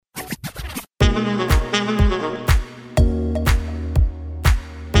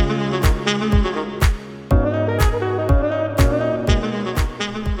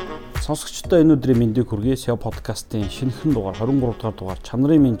Сонирхолтой энэ өдрийн мэндийг хүргэе. SEO подкастын шинэхэн дугаар 23 дахь дугаар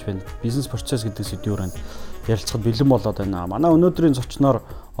чанарын менежмент, бизнес процесс гэдэг сэдвээр ярилцахад бэлэн болоод байна. Манай өнөөдрийн зочноор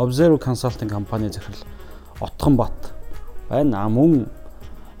Observe Consulting компани захирал Отхон Бат байна. Мөн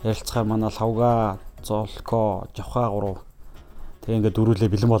ярилцахаар манай Лавга, Золко, Жавха 3 тэг ингээд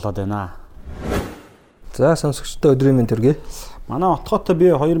дөрүүлээ бэлэн болоод байна. За сонсогчдод өдрийн мэнд хүргэе. Манай Отготой би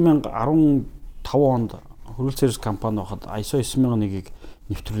 2015 онд хөрвөл сервис компани байхад ISO 9001-ийг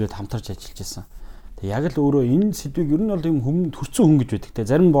нэвтрүүлээд хамтарч ажиллаж байсан. Тэг яг л өөрөө энэ сэдвийг ер нь бол юм төрцөн хүн гэж байдаг те.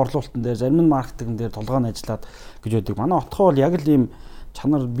 Зарим нь борлуулалтын дээр, зарим нь маркетинг дээр толгойн ажиллаад гэж байдаг. Манай Отгоо бол яг л ийм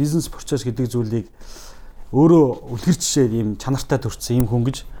чанар бизнес процесс гэдэг зүйлийг өөрөө үлгэрчээ ийм чанартай төрсэн ийм хүн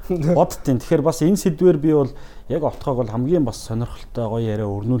гэж боддtiin. Тэгэхээр бас энэ сэдвээр би бол яг Отгоог бол хамгийн бас сонирхолтой гоё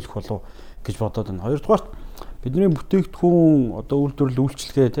яриа өрнүүлэх болов гэж бодоод байна. Хоёрдугаар бидний бүтээгдэхүүн одоо үйлдвэрлэл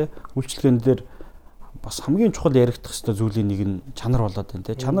үйлчлэгээ те үйлчлэгээн дээр бас хамгийн чухал яригдах ёстой зүйлийн нэг нь чанар болоод байна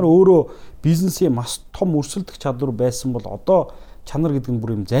те. Чанар өөрөө бизнесийн маш том өрсөлдөх чадвар байсан бол одоо чанар гэдэг нь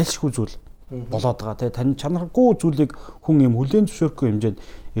бүр юм зайлшгүй зүйл болоод байгаа те. Таны чанаргүй зүйлийг хүн юм хүлээн зөвшөөрөхгүй хэмжээнд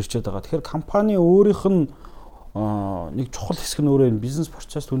ирчээд байгаа. Тэгэхээр компани өөрийнх нь нэг чухал хэсэг нь өөрөө энэ бизнес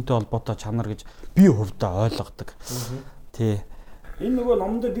процесс хүнтэй холбоотой чанар гэж би хувьдаа ойлгодог. Тий. Энэ нөгөө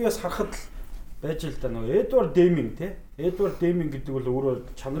номдод би бас харахад байж л да нөгөө Эдвард Деминг те. Эдвард Деминг гэдэг бол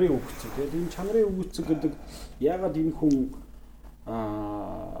өөрөө чанарын өгцөг. Тэгээд энэ чанарын өгцөг гэдэг яагаад энэ хүн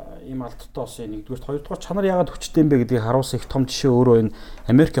ийм алдттай болсон нэгдүгээр хоёрдугаар чанар яагаад хүчтэй юм бэ гэдгийг харуулсан их том жишээ өөрөө энэ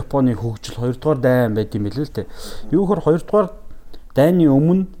Америк Японы хөгжил хоёрдугаар дайн байд юм билээ л те. Юу гэхээр хоёрдугаар дайны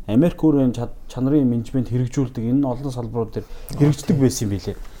өмнө Америк өөрөө чанарын менежмент хэрэгжүүлдэг энэ олон салбарууд дээр хэрэгждэг байсан юм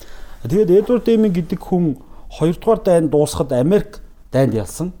билээ. Тэгээд Эдвард Деминг гэдэг хүн хоёрдугаар дайн дуусахад Америк дайнд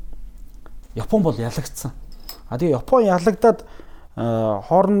ялсан. Япон бол ялагдсан. Тэгээ Япон ялагдаад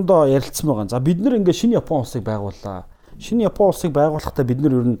хоорондоо ярилцсан байгаа. За бид нэр ингээд шинэ Япон улсыг байгууллаа. Шинэ Япон улсыг байгуулахдаа бид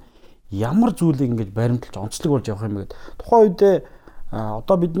нэр ер нь ямар зүйлийг ингээд баримталж онцлог болж явах юм бэ гэдэг. Тухайн үед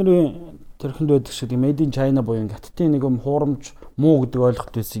одоо бидний тэрхэнд байдаг шиг Made in China буюу хаттын нэг юм хуурамч муу гэдэг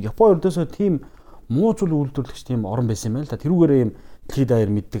ойлголт байсан. Япон ердөөсөө тийм муу зүйл үйлдвэрлэгч тийм орн байсан юм байна л да. Тэрүүгээрээ юм дэлхийд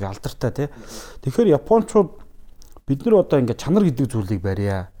даяар мэддэг алдартай тий. Тэгэхээр Япончууд бид нар одоо ингээд чанар гэдэг зүйлийг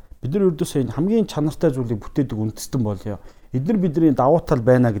барья. Бид нар ердөөсөө энэ хамгийн чанартай зүйлийг бүтээдэг үндэстэн болёо. Эдгээр бидний давуу тал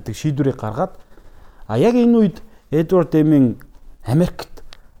байна гэдэг шийдвэрийг гаргаад яг энэ үед Эдвард Деминг Америкт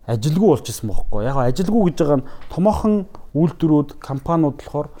ажилгүй болчихсон бохоггүй. Яг ажилгүй гэж байгаа нь томоохон үйлдвэрүүд, компаниуд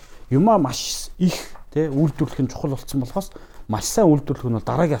болохоор юмаа маш их тий үйлдвэрлэх нь чухал болсон болохоос маш сайн үйлдвэрлэх нь бол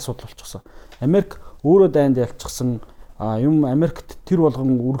дараагийн асуудал болчихсон. Америк өөрөө дайнд ялчихсан юм Америкт тэр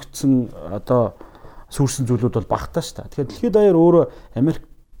болгон үргэлжсэн одоо сүрсэн зүйлүүд бол багтаа шүү дээ. Тэгэхээр дэлхийд даяар өөрөө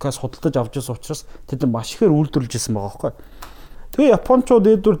Америкаас худалдаж авч ирсэн учраас тэд маш ихээр үйлдвэрлэж ирсэн байгаа байхгүй. Тэгээ Япончууд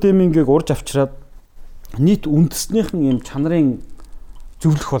Эдвард Демингийг урьж авчираад нийт үндэснийхэн юм чанарын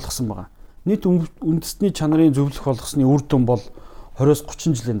зөвлөх болгосон байгаа. Нийт үндэсний чанарын зөвлөх болгосны үр дүн бол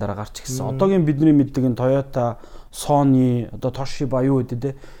 20-30 жилийн дараа гарч ирсэн. Одоогийн бидний мэддэг энэ Toyota, Sony, одоо Toshiba юу гэдэг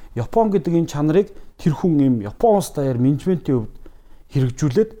те. Япон гэдэг энэ чанарыг тэр хүн юм Япон улс даяар менежментийн хувьд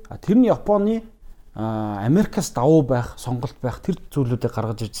хэрэгжүүлээд тэр нь Японы Америкаас давуу байх, сонголт байх тэр зүйлүүдийг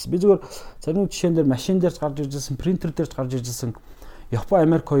гаргаж иржсэн. Би зүгээр зарим жишээн дээр машин дээрч гарч иржсэн, принтер дээрч гарч иржсэн Япон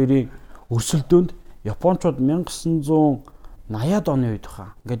Америк хоёрын өрсөлдөөнд Япончууд 1980-ад оны үед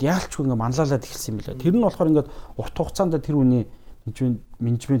хаа. Ингээд яалчгүй ингээд манлайлаад эхэлсэн юм билээ. Тэр нь болохоор ингээд урт хугацаанд тэр үний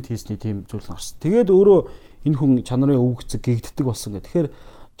менежмент хийсний тийм зүйл гарсан. Тэгээд өөрөө энэ хүн чанарын өвгцөг гэгддэг болсон гэх. Тэгэхээр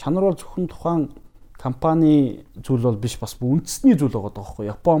чанар бол зөвхөн тухайн компани зүйл бол биш бас үндэсний зүйл байгаа даахгүй.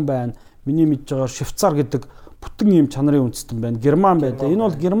 Япон байна. Миний мэдж байгаа Швейцар гэдэг бүтэн ийм чанарын үндэстэн байна. Герман байдаг. Энэ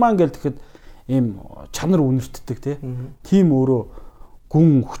бол Герман гэхэд ийм чанар үнэртдэг тийм өөрөө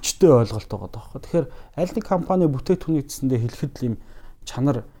гүн хүчтэй ойлголт байгаа даахгүй. Тэгэхээр аль нэг компани бүтээгдэхүүний эцэндээ хэлэхэд л ийм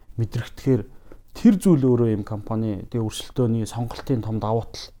чанар мэдрэгдэхээр тэр зүйл өөрөө ийм компани тэгээ өрсөлдөөний сонголтын том давуу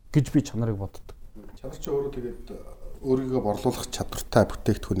тал гэж би чанарыг боддог. Чанар чи өөрөө тэгээд өөрийгөө борлуулах чадвартай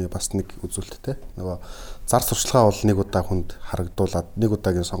бүтээгдэхүүний бас нэг үзүүлэлттэй. Нөгөө зар сурчлагаа бол нэг удаа хүнд харагдуулаад нэг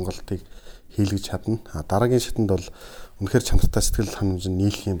удаагийн сонголтыг хийлгэж чадна. Дараагийн шатанд бол үнэхээр чанартай сэтгэл ханамжинд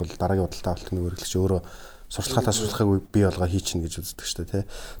нийлэх юм бол дараагийн удалтай болтны үргэлж өөрөө сурчлагаатай сурчлагыг бий болгоо хийчихнэ гэж үздэг шүү дээ.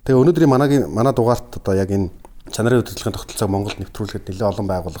 Тэгээ өнөөдрийн манай дугаарт одоо яг энэ чанарын удирдлагын тогтолцоог Монголд нэвтрүүлэхэд нэлээд олон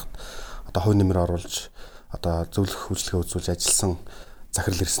байгууллагт одоо хувь нэмэр оруулж одоо зөвлөх үйлчлэгээ үзүүлж ажилласан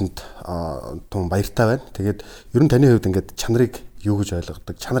захирал ирсэнд том баяртай байна. Тэгээд ер нь таны хувьд ингээд чанарыг юу гэж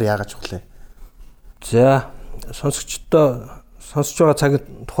ойлгодог? Чанар яагаад чухал вэ? За сонсогчдоо сонсож байгаа цагт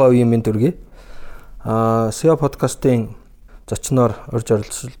тухайн үеийн мэнд хүргэе. SEO подкастын зочноор урьж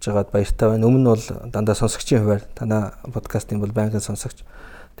оролцож байгаад баяртай байна. Өмнө нь бол дандаа сонсогчийн хувьар танаа подкастын бол байнгын сонсогч.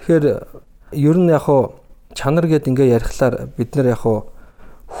 Тэгэхээр ер нь яг хуу чанар гэд ингээ ярихлаар бид нар яг хуу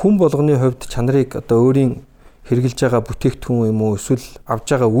хүн болгоны хувьд чанарыг одоо өөрийн хэрэгжилж байгаа бүтээгдэхүүн юм уу эсвэл авж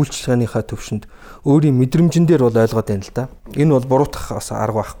байгаа үйлчлэгийнхаа төвшөнд өөрийн мэдрэмжэн дээр бол ойлгоод байна л да. Энэ бол буруутгах бас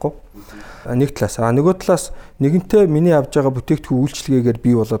арга байхгүй. Нэг талаас нөгөө талаас нэгэнтээ миний авж байгаа бүтээгдэхүүн үйлчлэгээр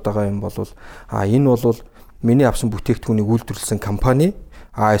бий болоод байгаа юм бол энэ бол миний авсан бүтээгдэхүүнийг үйлдвэрлэсэн компани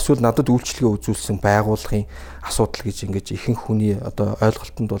эсвэл надад үйлчлэгээ үзүүлсэн байгууллагын асуудал гэж ингэж ихэнх хүний одоо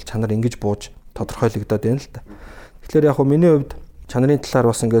ойлголтод бол чанар ингэж бууж тодорхойлогдоод байна л да. Тэгэхээр яг хөө миний хувьд чанарын талаар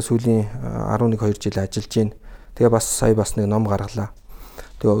бас ингээд сүүлийн 11-2 жил ажиллаж байна. Тэгээ бас сая бас нэг ном гаргалаа.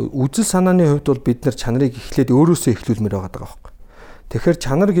 Тэгээ үзэл санааны хувьд бол бид нар чанарыг эхлээд өөрөөсөө эхлүүлмээр байгаа даа байхгүй. Тэгэхээр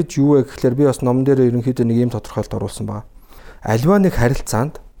чанар гэж юу вэ гэхлээр би бас номон дээр ерөнхийдөө нэг юм тодорхойлт оруулсан байгаа. Альва нэг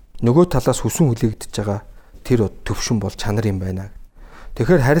харилцаанд нөгөө талаас хүсэн хүлээгдэж байгаа тэр төвшин бол чанар юм байна.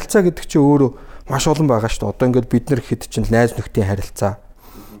 Тэгэхээр харилцаа гэдэг чинь өөрөө маш олон байгаа шүү дээ. Одоо ингээд бид нар хэд чинь найз нөхдийн харилцаа.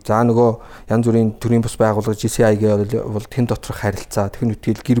 За нөгөө янз бүрийн төрийн бас байгууллага GCI-гээ бол тэн доторх харилцаа, тэгэх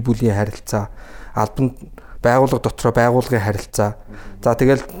үтгэл гэр бүлийн харилцаа, албан байгууллага дотроо байгууллагын харилцаа. За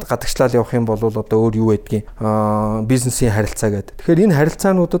тэгэл гадагшлал явах юм бол одоо өөр юу байдгийг бизнесийн харилцаа гэдэг. Тэгэхээр энэ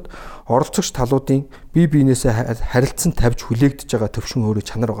харилцаануудад оролцогч талуудын бие биенээсээ харилцан тавьж хүлээгдэж байгаа төвшин өөрөө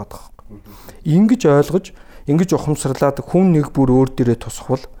чанар байгаа даа. Ингэж ойлгож, ингэж ухамсарлаад хүн нэг бүр өөр дээрээ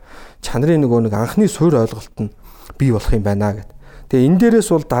тусахвал чанарын нөгөө нэг анхны суурь ойлголт нь бий болох юм байна гэдэг. Тэгээ энэ дээрээс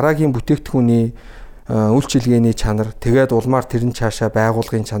бол дараагийн бүтээгдэхүүний үйлчилгээний чанар тэгээд улмаар тэрэн цаашаа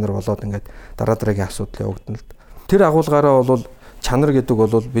байгуулгын чанар болоод ингээд дараа дараагийн асуудал явагдана л. Тэр агуулгаараа бол чанар гэдэг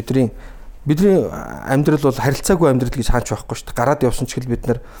бол бидний амьдрал бол харилцаагүй амьдрал гэж хаач байхгүй шүү дээ. Гараад явсан ч гэл бид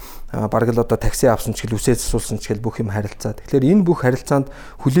нар бараг л одоо такси авсан ч гэл үсээ засуулсан ч гэл бүх юм харилцаа. Тэгэхээр энэ бүх харилцаанд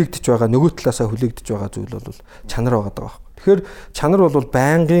хүлээгдэж байгаа нөгөө талаасаа хүлээгдэж байгаа зүйл бол чанар байгаа даа байхгүй. Тэгэхээр чанар бол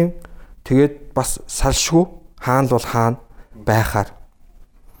байнгын тэгээд бас салшгүй хаана бол хаана байхаар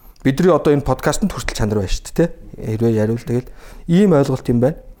бидний одоо энэ подкастт хүртэл чанар байна шүү дээ. Хэрвээ яриул тэгээд ийм ойлголт юм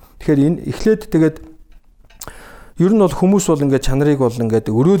байна. Тэгэхээр энэ эхлээд тэгээд ер нь бол хүмүүс бол ингээд чанарыг бол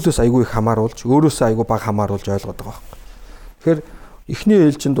ингээд өрөөлөөс айгүй их хамааруулж, өөрөөсөө айгүй бага хамааруулж ойлгоод байгаа байхгүй. Тэгэхээр эхний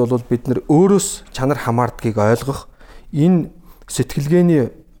ээлжинд бол бид нэр өөрөөс чанар хамаардгийг ойлгох энэ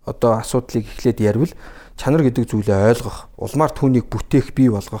сэтгэлгээний одоо асуудлыг эхлээд ярил чанар гэдэг зүйлээ ойлгох, улмаар түүнийг бүтээх, бий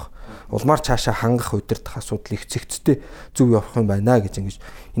болгох, улмаар цаашаа хангах удирдах асуудал их зэгцтэй зөв явах юм байна гэж ингэж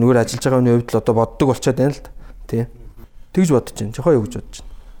энэгээр ажиллаж байгаа хүний хувьд л одоо боддог болчиход байна л тий. Тэгж бодож байна. Жохоо юу гэж бодож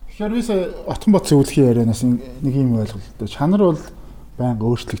байна. Тэгэхээр бис отон бот зөвлөхийн ярианаас нэг юм ойлголт. Чанар бол байнга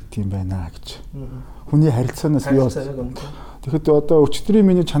өөрчлөгддөг юм байна гэж. Хүний харилцаанаас бий бол. Тэгэхэд одоо өчтөрийн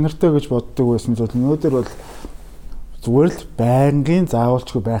миний чанартай гэж боддог байсан зүйл өнөөдөр бол зүгээр л байнгын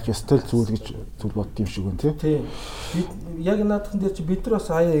заавалчгүй байх ёстой зүйл гэж зүйл бодд юм шиг байна тий. Яг наадхан дээр чи бид нар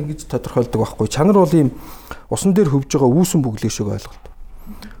бас аяа ингэж тодорхойлдог байхгүй. Чанар бол ийм усан дээр хөвж байгаа үүсэн бүглэг шиг ойлголт.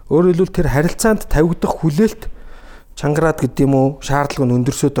 Өөрөөр хэлбэл тэр харилцаанд тавигдах хүлээлт чангараад гэдэг юм уу шаардлага нь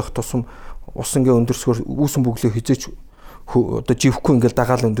өндөрсөд байх тусам ус ингээ өндөрсгөр үүсэн бүглээ хизээч одоо живхгүй ингээл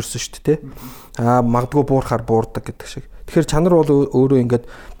дагаал өндөрсөн шүү дээ тий. Магадгүй буурахаар буурдаг гэдэг шиг. Тэгэхээр чанар бол өөрөө ингээд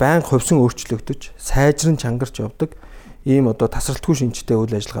байнга ховсон өөрчлөгдөж сайжран чангарч явдаг ийм одоо тасралтгүй шинжтэй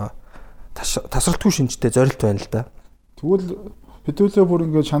үйл ажиллагаа тасралтгүй шинжтэй зорилт байна л да. Тэгвэл хэдүүлээ бүр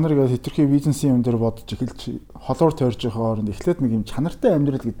ингээд чанар гэж хэтэрхий бизнесийн юм дээр бодож эхэлж холоор тойрж байгаа хооронд эхлээд нэг юм чанартай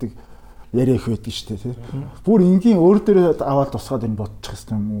амьдрал гэдэг яриа их байдаг шүү дээ тий. Бүр энгийн өөр дээр аваад тусгаад энэ бодчих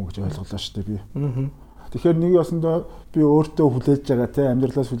хэвээр юм уу гэж ойлголоо шүү дээ би. Тэгэхээр нэг ясандаа би өөртөө хүлээж байгаа тий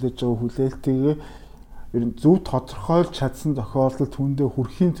амьдралаас хүлээж байгаа хүлээлтийг ер нь зөв тодорхойлж чадсан тохиолдолд хүндээ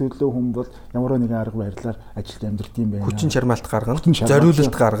хүрхийн төлөө хүн бол ямар нэгэн арга барилаар ажилд амьдрт юм байна. Хүчин чармаалт гаргана,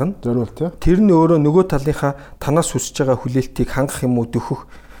 зориулалт гаргана. Зориулт тий. Тэр нь өөрөө нөгөө талынхаа танаас хүсэж байгаа хүлээлтийг хангах юм уу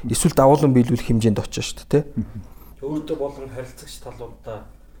дөхөх эсвэл давуулан биелүүлэх хэмжээнд очиж шүү дээ тий. Өөртөө болон харилцагч талуудаа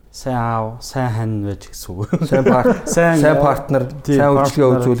сайн аав, сайн хань байж гэсэн үг. Сайн партнер, сайн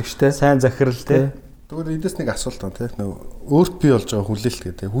үйлчлэгээ үзүүлэгчтэй, сайн захирал тий. Тэгвэл эндээс нэг асуулт байна тий. Нөгөө өөрт бий болж байгаа хүлээлт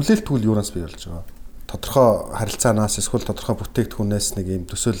гэдэг. Хүлээлт тэгвэл юунаас бий болж байгаа? Тодорхой харилцаанаас эсвэл тодорхой бүтээгдэхүүнээс нэг юм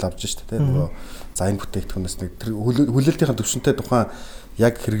төсөөлөл авч штэ тий. Нөгөө за энэ бүтээгдэхүүнээс нэг тэр хүлээлтийн төвшөнтэй тухайн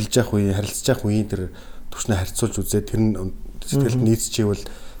яг хэрэгжилж явах үеийн харилцаж явах үеийн тэр төвшнөө харьцуулж үзээд тэр нь сэтгэлд нийцчихвэл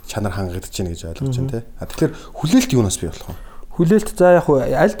чанар хангагдаж байна гэж ойлгож байна тий. Тэгэхээр хүлээлт юунаас бий болох вэ? Хүлээлт за яг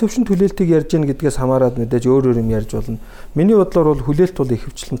аль төвшөнд хүлээлтийг ярьж гин гэдгээс хамаарат мэдээж өөр юм ярьж болно. Миний бодлоор бол хүлээлт бол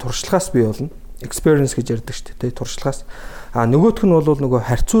ихэвчлэн туршлагаас бий болно. Experience гэж ярьдаг шүү дээ, туршлагаас. Нөгөөх нь бол нөгөө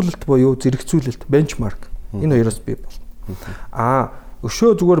харьцуулалт буюу зэрэгцүүлэлт, benchmark. Энэ хоёроос бий болно.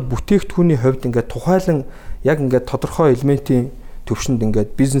 Өшөө зүгээр бүтээгдэхүүний хувьд ингээд тухайлан яг ингээд тодорхой элементийн төвшөнд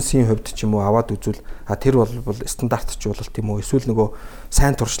ингээд бизнесийн хувьд ч юм уу аваад үзвэл тэр бол стандартчлуулалт юм уу эсвэл нөгөө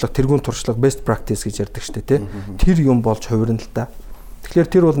сайн туршлага, тэргуун туршлага, best practice гэж ярьдаг шүү дээ, тий. Тэр юм болж хувирна л та. Тэгэхээр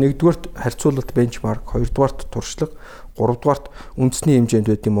тэр бол нэгдүгээрт харьцуулалт бенчмарк, хоёрдугаарт туршлага, гуравдугаарт үндэсний хэмжээнд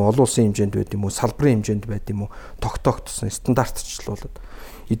байд юм уу, олон улсын хэмжээнд байд юм уу, салбарын хэмжээнд байд юм уу, тогтоогдсон стандартчлуулаад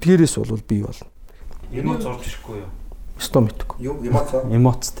эдгээрээс бол бий болно. Эмоц орж ирэхгүй юу? Өстөө мэдгүй. Юу эмоц?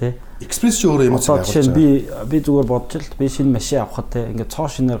 Эмоц те. Экспресс ч өөрөө эмоц байгуулж байна. Би зүгээр бодож л би шинэ машин авахад те ингээд цоо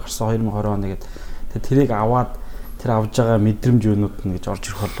шинээр гарсан 2020 оны гээд тэрийг аваад тэр авж байгаа мэдрэмж юунууд нь гэж орж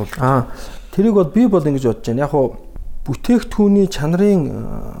ирэх бол тэрийг бол би бол ингэж бодож байна. Яг хуу бүтээгдэхүүний чанарын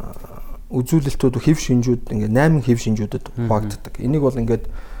үзүүлэлтүүд хэв шинжүүд ингээд 8 хэв шинжүүдэд хуваагддаг. Энийг бол ингээд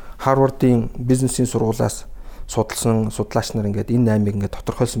Харвардын бизнесийн сургуулиас судалсан судлаач нар ингээд энэ 8-ыг ингээд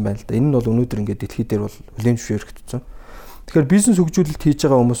тодорхойлсон байна л да. Энэ нь бол өнөөдөр ингээд дэлхий дээр бол хүлээн зөвшөөрөгдсөн. Тэгэхээр бизнес хөгжүүлэлт хийж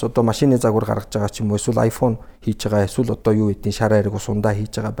байгаа хүмүүс одоо машины загвар гаргаж байгаа ч юм уу, эсвэл iPhone хийж байгаа, эсвэл одоо юу гэдгийг шар айраг усундаа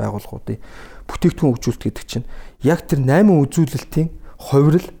хийж байгаа байгууллагуудын бүтээгдэхүүн хөгжүүлэлт гэдэг чинь яг тэр 8 үзүүлэлтийн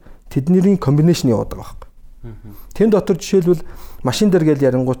хувирал тэдний комбинашн яваад байгаа байхгүй. Тэн дотор жишээлбэл машин дээр гэл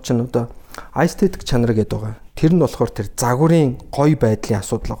ярингууд чинь одоо aesthetic чанар гэдэг байгаа. Тэр нь болохоор тэр загварын гоё байдлын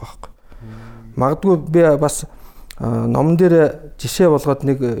асуудал байгаа байхгүй. Магадгүй би бас номон дээр жишээ болгоод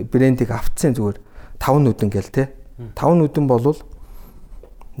нэг брендийг авцсан зүгээр 5 нүдэн гэл те. 5 нүдэн болвол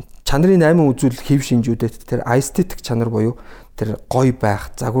чанарын 8 үзүүлэлт хэв шинжүүдэд тэр aesthetic чанар буюу тэр гоё байх,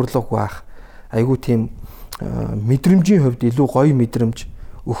 загварлаг байх, айгүй тийм мэдрэмжийн хувьд илүү гоё мэдрэмж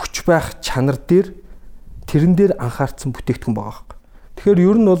өгч байх чанар дээр тэрэн дээр анхаарсан бүтээгдэхүүн байгаа хэрэг. Тэгэхээр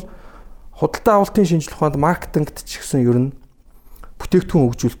ер нь бол худалдаа авалтын шинжилгээ ухаанд маркетингт ч гэсэн ер нь бүтээгдэхүүн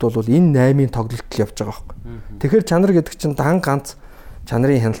хөгжүүлэлт бол энэ 8-ын тоглолтол явж байгаа хэрэг. Тэгэхээр чанар гэдэг чинь дан ганц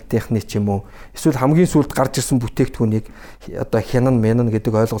чанарын хяналтынхны ч юм уу эсвэл хамгийн сүүлд гарч ирсэн бүтээгдэхүүнийг одоо хянан мянан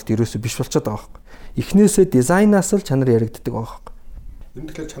гэдэг ойлголт ерөөсөө биш болчиход байгаа хэрэг. Эхнээсээ дизайнаас л чанар яригддаг байгаа хэрэг. Ер нь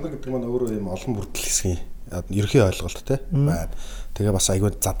тэгэхээр чанар гэдэг маань өөрөө юм олон бүрдэл хэсгийн ерхий ойлголт те байна. Тэгээ бас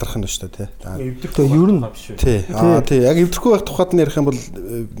айгүй задрах нь шүү дээ те. Эвдэрхүү ер нь тий. Тий. Яг эвдэрхүү байх тухайд нь ярих юм бол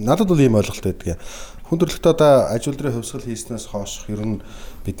надад бол ийм ойлголт байдаг. Хүн төрөлхтөө одоо ажил дээр хөвсгөл хийснээс хойш ер нь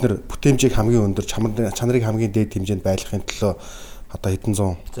бид нар бүтээмжийг хамгийн өндөр чанарыг хамгийн дээд хэмжээнд байлгахын төлөө одоо хэдэн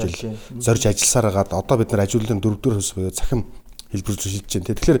зуун жил зорж ажилласаар хагаад одоо бид нар ажил дээр 4-р хөвс буюу цахим хэлбэрээр шилжиж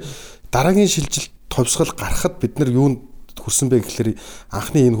байна. Тэгэхээр дараагийн шилжилт товсгол гарахад бид нар юунд хүрсэн бэ гэхээр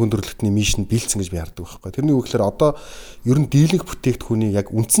анхны энэ хүндрэлтний мишн бэлдсэн гэж би хардаг байхгүй. Тэрний үг гэхээр одоо ер нь дийлэнх бүтээгдэхүүний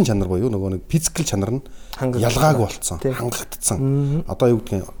яг үндсэн чанар буюу нөгөө нэг физикал чанар нь ялгаагүй болцсон, хангагдсан. Одоо юу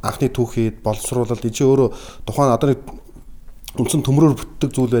гэдгийг анхны түүхийд боловсруулалт энэ өөрөө тухайн одоо нэг үндсэн төмрөөр бүтдэг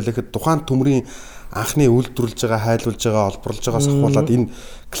зүйл байлаа гэхэд тухайн төмрийн анхны үйлдвэрлэж байгаа, хайлуулж байгаа, олборлож байгаа сахуулаад энэ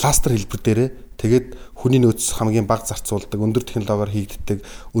кластер хэлбэр дээрээ тэгээд хүний нөөц хамгийн бага зарцуулдаг, өндөр технологиор хийгддэг,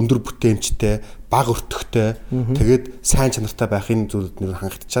 өндөр бүтээмжтэй, бага өртөгтэй, тэгээд сайн чанартай байхын зүйлд нэр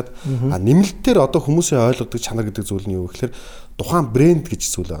хангагдчихад нэмэлтээр одоо хүмүүсийн ойлгодог чанар гэдэг зүйл нь юу гэхээр тухайн брэнд гэж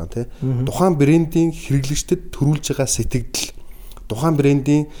зүйл байгаа тийм. Тухайн брендийн хэрэглэгчдэд төрүүлж байгаа сэтгэгдэл, тухайн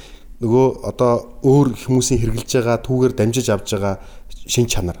брендийн нөгөө одоо өөр хүмүүсийн хэрэглэж байгаа түүгээр дамжиж авч байгаа шин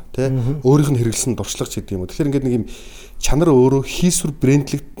чанар тийм. Өөрийнх нь хэрэглэсэн дуршлагч гэдэг юм уу. Тэгэхээр ингээд нэг юм чанар өөрөө хийсвэр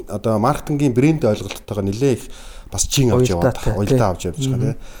брендлэг одоо маркетингийн брэнд ойлголттойгоо нэлээ их бас чин авч яваад уялдаа авч явж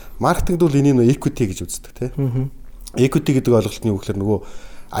байгаа тийм. Маркетингд бол энийг нөгөө equity гэж үздэг тийм. Equity гэдэг ойлголт нь юу гэхээр нөгөө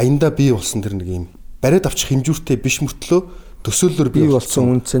аяндаа бий болсон тэр нэг юм бариад авчих хэмжүүртэй биш мөртлөө төсөөллөөр бий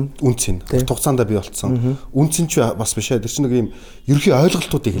болсон үнцэн хугацаанд бий болсон үнцэн ч бас биш ээ. Тэр чинь нэг юм ерхий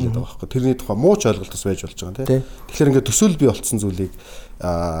ойлголтуудыг хэлээд байгаа байхгүй. Тэрний тухай мууч ойлголтос байж болж байгаа тийм. Тэгэхээр ингээд төсөөлөл бий болсон зүйлийг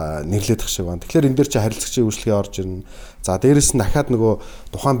нэрлэдэг шиг байна. Тэгэхээр энэ дээр чи харилцагчийн үйлчлэгээ орж ирнэ. За дээрэс нь дахиад нөгөө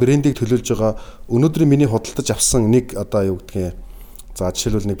тухайн брендийг төлөөлж байгаа өнөөдрийн миний худалдаж авсан нэг одоо юу гэдгийг за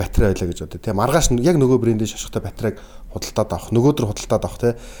жишээлбэл нэг батарей байлаа гэж бодъё тийм. Маргааш яг нөгөө брендийн шашхтай батарейг худалдаад авах, нөгөөдөр худалдаад авах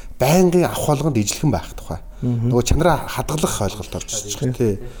тийм. Байнгын авах болгонд ижлэхэн байх тухай. Нөгөө чанараа хадгалах ойлголт орж ирж байгаа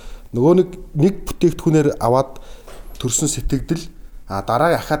тийм. Нөгөө нэг бүтээгдэхүүнээр аваад төрсөн сэтгэгдэл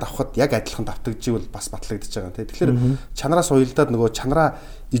дараа ахаад авахд яг адилхан давтагдчихвэл бас батлагдчихж байгаа тийм. Тэгэхээр чанараас уялдаад нөгөө чанараа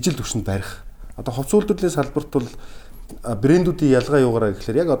ижил түвшинд барих. Одоо хувьц үйлдвэрлэлийн салбарт бол брэндүүдийн ялгаа юугаараа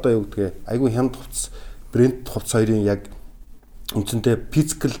гэхээр яг одоо юу гэдгийг айгүй хямд хувьц брэнд хувьц хоёрын яг үндсэндээ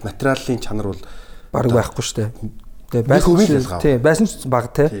физикал материалын чанар бол бараг байхгүй шүү дээ. Тэгээ байсан ч бага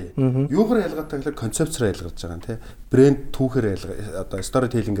тий. Юугаар ялгаатай гэхээр концепцээр ялгарч байгаа юм тий. Брэнд түүхээр одоо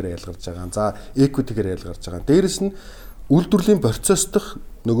сторителлингээр ялгарч байгаа. За equity-гээр ялгарч байгаа. Дээрэс нь үйлдвэрлэлийн процесс дэх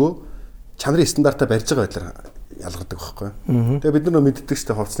нөгөө чанарын стандартаа барьж байгаа байдлаар ялгардаг байхгүй. Тэгээ бид нар мэддэг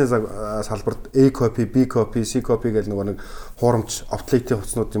шүү дээ хувцсны салбарт A copy, B copy, C copy гэл нөгөө нэг хуурамч обтлейтийн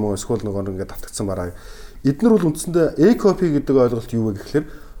хувцснууд юм уу эсвэл нөгөө ингээд давтагдсан бараа. Эднэр бол үндсэндээ A copy гэдэг ойлголт юу вэ гэхээр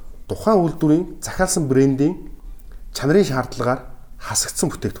тухайн үйлдвэрийн захиалсан брендийн чанарын шаардлагаар хасагдсан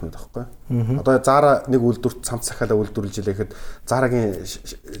бүтээгдэхүүн байхгүй. Одоо Zara нэг үйлдвэрт цамц цахиалаа үйлдвэрлэж ирэхэд Zara-гийн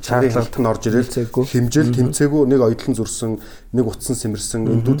шаардлага нь орж ирэл хэмжээл тэмцээгүй нэг оёдлон зүрсэн, нэг утсан сэмэрсэн,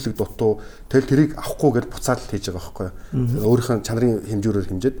 өндөөдлөг дутуу тэгэл тэрийг авахгүй гэж буцаалт хийж байгаа байхгүй. Өөрийнхөө чанарын хэмжүүрээр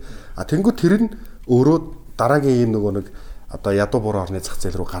хэмжээд тэнгуү тэр нь өөрөө дараагийн ийм нөгөө нэг одоо ядуу буруу орны зах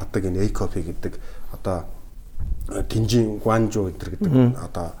зээл рүү гардаг энэ A-copy гэдэг одоо Тинжин Гуанжу гэдэг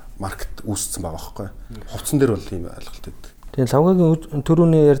одоо маркет үүссэн байгаа байхгүй. Хувцсан дээр бол ийм ойлголт байдаг. Тэгээ лавгагийн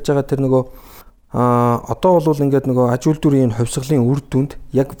төрөний ярьж байгаа тэр нөгөө одоо бол ингээд нөгөө аж үйлдвэрийн хувьсгалын үр дүнд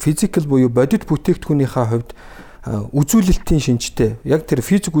яг физикал буюу бодит бүтээгдэхүүнийхээ хувьд үзүүлэлтийн шинжтэй яг тэр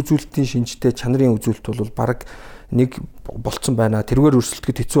физик үзүүлэлтийн шинжтэй чанарын үзүүлэлт бол баг нэг болцсон байна. Тэргээр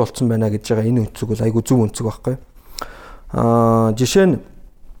өрсөлдөхөд хэцүү болцсон байна гэж байгаа энэ өнцөг бол айгүй зөв өнцөг байхгүй. Жишээ нь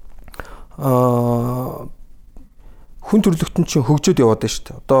хүн төрөлхтөн чинь хөгжөөд яваад байна шүү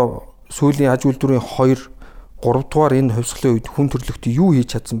дээ. Одоо сүүлийн аж үйлдвэрийн 2 3 дугаар энэ хувьсгалын үед хүн төрөлхтөн юу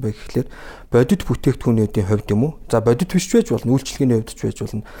хийж чадсан бэ гэхлээр бодит бүтээгдэхүүнүүдийн хувьд юм уу? За бодит биш байж болно, үйлчлэгээний хувьд ч байж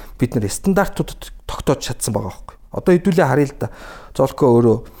болно. Бид нар стандартуудад тогтоож чадсан байгаа байхгүй. Одоо хэдүүлээ харъя л да. Золко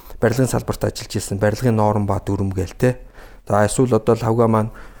өөрөө барилгын салбарт ажиллаж ирсэн, барилгын норм ба дүрм гээл те. За эсвэл одоо лавга маань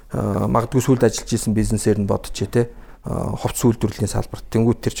магадгүй сүлд ажиллаж ирсэн бизнесээр нь бодчихъя те. Хувцс үйлдвэрлэлийн салбарт.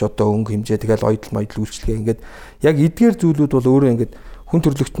 Тэнгүүд тэр ч одоо өнгө хэмжээ тэгэл ойдл майдл үйлчлэгээ ингээд яг эдгээр зүйлүүд бол өөрөө ингээд хүн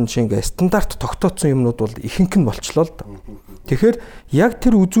төрөлхтөн чинь ингээ стандарт тогтооцсон юмнууд бол ихэнх нь болчлоо л да. Тэгэхээр яг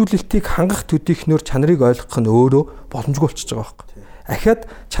тэр үзүүлэлтийг хангах төдийхнөр чанарыг ойлгох нь өөрөө боломжгүй болчихж байгаа байхгүй. Ахиад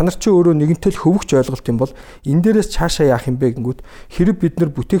чанар чи өөрөө нэгэнтэй л хөвөгч ойлголт юм бол энэ дээрээс цаашаа яах юм бэ гингүүд хэрэг бид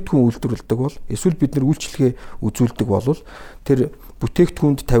нар бүтээгдэхүүн үйлдвэрлэдэг бол эсвэл бид нар үйлчлэгээ үзүүлдэг бол тэр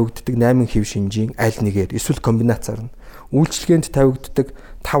бүтээгдэхүүнд тавигддаг 8 хэв шинжийн аль нэгээр эсвэл комбинацаар нь үйлчлэгээнд тавигддаг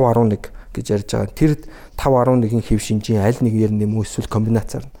 5.1 гэж ярьж байгаа. Тэр 5.1 хэв шинжийн аль нэгээр нэмүү эсвэл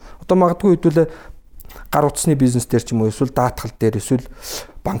комбинацаар нь. Одоо магадгүй хэдүүлээ гар утасны бизнес дээр ч юм уу эсвэл даатгал дээр эсвэл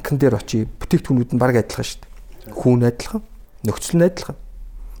банкн дээр очие бүтээгдэхүүнүүд нь бараг адилхан шүү дээ. Хүүн адилхан, нөхцөл нь адилхан.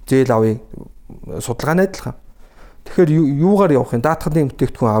 Зээл авъя, судалгаа нь адилхан. Тэгэхээр юугаар явах юм? Даатгалын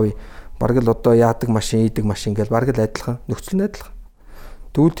бүтээгдэхүүн авъя. Бараг л одоо яадаг машин, ийдэг машин гэл бараг л адилхан, нөхцөл нь адилхан.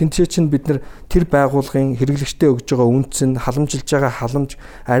 Тэгвэл тэнцээ чинь бид нар тэр байгууллагын хэрэглэгчтэй өгж байгаа үнц нь халамжилж байгаа халамж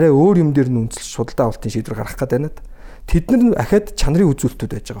арай өөр юм дээр нь үнэлж судалдаа авалтын шийдвэр гаргах гэдэг байна. Тэд нар ахаад чанарын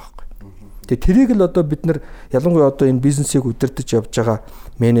үзүүлэлтүүд байж байгаа байхгүй. Тэгээ тэрийг л одоо бид нар ялангуяа одоо энэ бизнесийг удирдах явж байгаа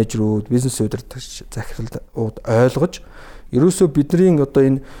менежерүүд, бизнес удирдагч захиралууд ойлгож ерөөсөө бидний одоо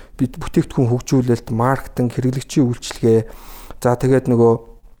энэ бүтээгдэхүүн хөгжүүлэлт, маркетинг, хэрэглэгчийн үйлчилгээ за тэгээд нөгөө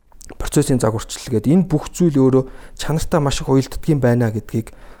процессын загварчлал гэдэг энэ бүх зүйл өөрөө чанартай маш их уялддаг юм байна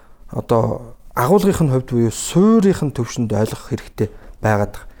гэдгийг одоо агуулгын хувьд буюу суурийн төвшөнд ойлгох хэрэгтэй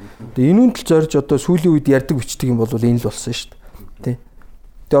байгаад байгаа. Тэгээ энэ үндэл зорж одоо сүүлийн үед ярьдаг бичдэг юм бол энэ л болсон шүү дээ. Тэ.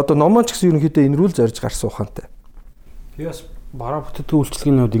 Тэгээ одоо номон ч гэсэн ерөнхийдөө энэ рүү л зорж гарсан ухаантай. Би бас бараа бүтээгдэхүүн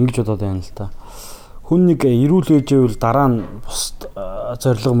үйлчлэгийн хувьд ингэж бодоод байна л та. Хүн нэг эрүүл ээжэвэл дараа нь бус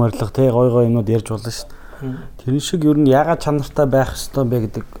зориг морилго тэ гой юмнууд ярьж болно шүү дээ. Тэр шиг ер нь ягаад чанартай байх ёстой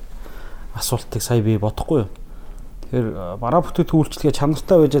бэ гэдэг асуултыг сая би бодохгүй юу. Тэгэхээр бараа бүтээгдэхүүн үйлчлэгээ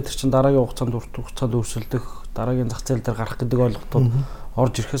чанартай байж тэр чинь дараагийн хугацаанд урт хугацаанд өрсөлдөх, дараагийн зах зээл дээр гарах гэдэг ойлголтууд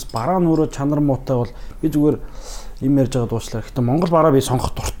орж ирэхээс бараа нь өөрөө чанар муутай бол би зүгээр юм ярьж байгаа дуучлаа. Гэхдээ Монгол бараа би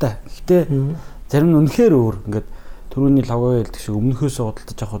сонгох дуртай. Гэхдээ зарим нь үнэхээр өөр. Ингээд түрүүний лавгаа хэлдэг шиг өмнөхөөсөө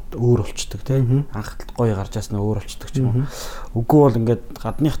худалдаж авахд өөр болчдөг тийм. Анхтал гоё гарч яснаа өөр болчдөг ч юм уу. Үгүй бол ингээд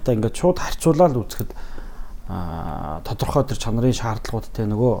гадныхтай ингээд шууд харьцуулаад үзэхэд тодорхой тэр чанарын шаардлагуудтай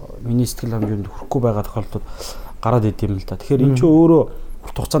нөгөө миний сэтгэл хангамжинд хүрэхгүй байгаа тохиолдлууд гараад идэм л да. Тэгэхээр эн чинь өөрөө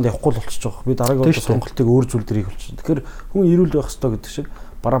урт хугацаанд явахгүй л болчихж байгаа. Би дараагийн удаа сонголтыг өөр зүйл дээр хийх болчихно. Тэгэхээр хүн эрүүл байх ёстой гэдэг шиг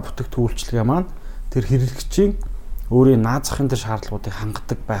бараа бүтээгдэхүүн үйлчилгээ маань тэр хэрэглэгчийн өөрийн наад захын тэр шаардлагуудыг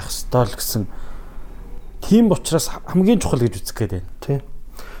хангадаг байх ёстой л гэсэн тийм учраас хамгийн чухал гэж үзэх гээд байна. Тийм.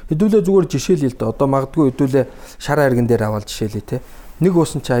 Хэдүүлээ зүгээр жишээлээ л да. Одоо магадгүй хэдүүлээ шар хайрган дээр аваад жишээлээ те. Нэг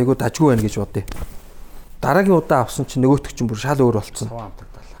уусан чи айгуу дажгүй байна гэж бодъё. Дараагийн удаа авсан чинь нөгөөтг чинь бүр шал өөр болцсон.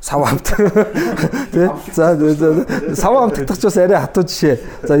 Сав амтдаг. Тэ? За сав амтдах ч бас арай хатуу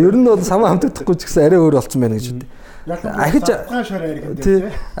жишээ. За ер нь бол сав амтдахгүй ч гэсэн арай өөр болцсон байна гэж үздэй.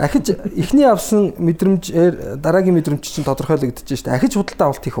 Ахиж эхний авсан мэдрэмж дараагийн мэдрэмж чинь тодорхойлогдож штэ. Ахиж худалдаа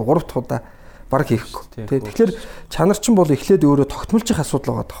авалт хийх 3 дахь удаа баг хийхгүй. Тэ? Тэгэхээр чанар чинь бол эхлээд өөрөө тогтмолж их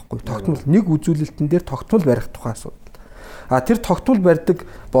асуудал байгаа байхгүй. Тогтмол нэг үзүүлэлтэн дээр тогтмол барих тухай асуудал. Тэр тогтмол барьдаг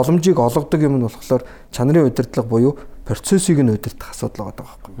боломжийг олгодог юм нь болохоор чанарын удирдлага буюу процессыг нь удирдах асуудал байгаа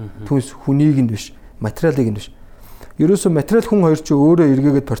байхгүй. Түүнээс хүнийг нь биш, материалыг нь биш. Ерөөсөө материал хүн хоёр ч өөрөө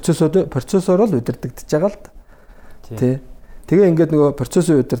эргээгээд процессороо л удирдагдаж байгаа л да. Тэ. Тэгээ ингээд нөгөө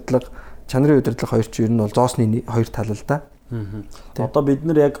процессын удирдлага, чанарын удирдлага хоёр ч ер нь бол зоосны хоёр тал л да. Одоо бид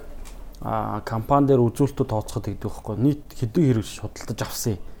нар яг компани дээр үзүүлэлтүүд тооцоход гэдэг байхгүй нийт хэдэн хэрэгж худалдаж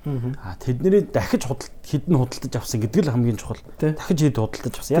авсан юм. Тэдний дахиж хэдэн худалдаж авсан гэдэг л хамгийн чухал. Дахиж хэд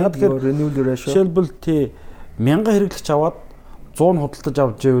худалдаж авсан. Ягаад тэгэхээр жишээлбэл 1000 хэрэглэгч аваад 100 худалдаж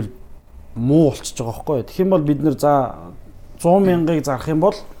авч ивэл муу болчихж байгаа байхгүй. Тэгэх юм бол бид нэр за 100,000-ыг зарах юм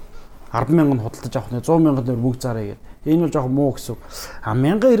бол 10,000 нь худалдаж авах нэ 100,000 дээр бүгд зараа гэдэг. Энэ бол жоохон муу гэсэн.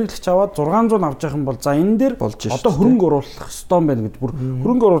 1000 хэрэглэгч аваад 600 авч явах юм бол за энэ дээр одоо хөрөнгө оруулах ёстой юм байна гэдэг. Бүр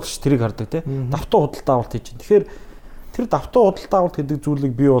хөрөнгө оруулагч тэрийг хардаг тий. Давтаа худалдаа авалт хийж байна. Тэгэхээр тэр давтаа худалдаа авалт гэдэг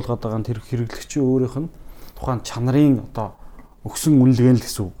зүйлийг бий болгоод байгаа нь тэр хэрэглэгчийн өөрийнх нь тухайн чанарын одоо өгсөн үнэлгээ л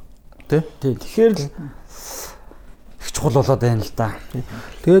гэсэн үг тий. Тэгэхээр л их чухал болоод байна л да.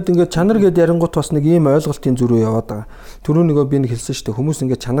 Тэгээд ингээд чанар гэдээ ярингуут бас нэг ийм ойлголтын зүрөө яваад байгаа. Түрүү нөгөө би нэг хэлсэн шүү дээ. Хүмүүс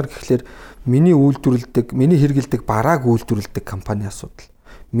ингээд чанар гэхлээр миний үйлдвэрлэдэг, миний хэрэгэлдэг барааг үйлдвэрлэдэг компани асуудал.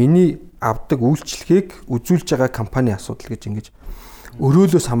 Миний авдаг үйлчлэгийг үзүүлж байгаа компани асуудал гэж ингэж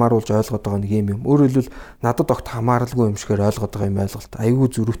өрөөлөөс хамааруулж ойлгоод байгаа нэг юм. Өөрөөр хэлбэл надад огт хамааралгүй юм шигээр ойлгоод байгаа юм ойлголт. Айгүй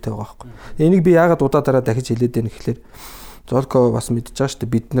зөрүүтэй байгаа байхгүй. Энийг би яагаад удаа дараа дахиж хэлээд байна гэхлээр Зорко бас мэдчихэж байгаа шүү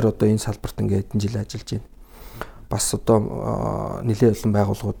дээ. Бид нар одоо энэ салбарт ингээд хэдэн жил ажиллаж байна. Бас одоо нэлээд олон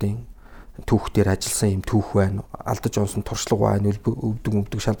байгууллагуудын түүхтэр ажилласан юм түүх байна. Алдаж онсон туршлага байна.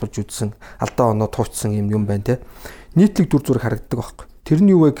 Өвдөг шалбарж үзсэн, алдаа оноо тууцсан юм байна те. Нийтлэг дүр зураг харагддаг байхгүй.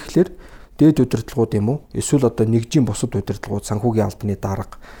 Тэрний юу вэ гэхлээр дээд удирдлагууд юм уу? Эсвэл одоо нэгжийн бусад удирдлагууд, санхүүгийн албаны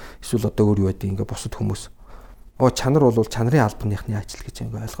дарга, эсвэл одоо өөр юу байдаг ингээ бусад хүмүүс. Чанар бол чанарын албаныхны ажил гэж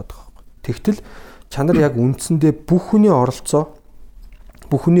ингээ ойлгоод байгаа байхгүй. Тэгтэл чанар яг үндсэндээ бүх хүний оролцоо,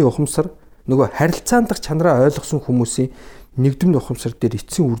 бүх хүний ухамсар нөгөө харилцаан дах чанараа ойлгосон хүмүүсийн нэгдэм ухамсар дээр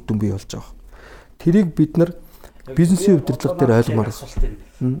эцсийн үр дүн бий болж байгаа. Тэрийг бид нар бизнесийн удирдлага дээр ойлгомоор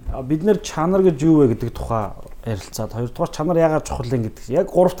байна. Бид нар чанар гэж юу вэ гэдэг тухай ярилцаад хоёрдугаар чанар яагаад чухал юм гэдэг яг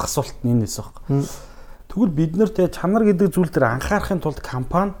гурав дахь асуулт нь энэ нэсэх байхгүй. Тэгвэл бид нар тэ чанар гэдэг зүйл дээр анхаарахын тулд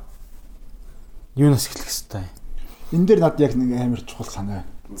компани юунаас эхлэх ёстой. Энэ дээр надад яг нэг амар чухал санаа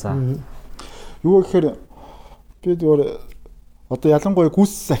байна. За. Юу гэхээр бид одоо ялангуяа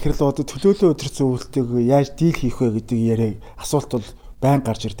гүйс захирал одоо төлөөлөө өдр зөвлөлтөйг яаж дийл хийх вэ гэдэг яриаг асуулт бол байн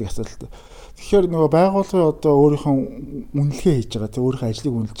гарч ирдэг асуулт. Тэгэхээр нөгөө байгууллагын одоо өөрийнхөө үнэлгээ хийж байгаа тийм өөрийнхөө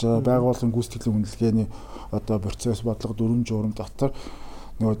ажлыг үнэлж байгаа байгууллагын гүйцэтгэлийн үнэлгээний одоо процесс бодлого дүрм журам дотор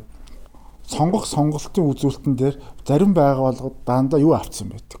нөгөө сонголтын үзүүлэлтэн дээр зарим байгууллагууд дандаа юу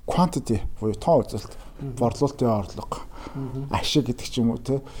авцсан байдаг. Quantity буюу тоо үзүүлэлт, борлуулалтын орлого, ашиг гэдэг ч юм уу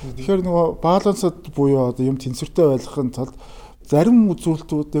тийм. Тэгэхээр нөгөө балансд буюу одоо юм тэнцвэртэй ойлгохын тулд зарим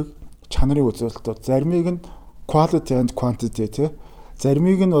үзүүлэлтүүдийг чанарын үзүүлэлтүүд, заримыг нь quality and quantity тийм.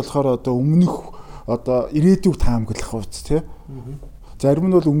 Заримыг нь болохоор одоо өмнөх одоо ирээдүйг таамаглах үз тий.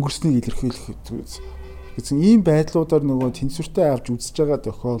 Зарим нь бол өнгөрснийг илэрхийлэх гэсэн ийм байдлуудаар нөгөө тэнцвэртэй авч үзэж байгаа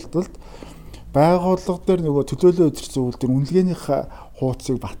тохиолдолд байгууллага дээр нөгөө төлөөлөө өдр зөвлөлтөөр үнэлгээнийхээ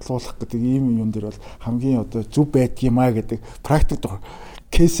хуудсыг батлуулах гэдэг ийм юм дээр бол хамгийн одоо зөв байдгиймаа гэдэг практик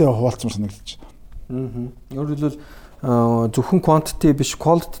кейсээ хуваалцмаар санагдаж байна. Өөрөөр хэлбэл зөвхөн quantity биш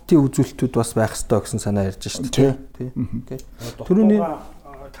quality үзүүлэлтүүд бас байх ёстой гэсэн санаа ярьж байна шүү дээ. Түрүүний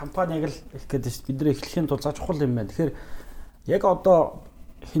компани яг л их гэдэг чинь бид нэр эхлэхийн тулд за чухал юм байна. Тэгэхээр яг одоо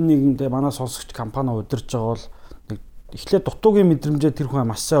хэн нэгэндээ манай сонсогч компани удирж байгаа бол нэг эхлээд дутуугийн мэдрэмжээ тэр хүн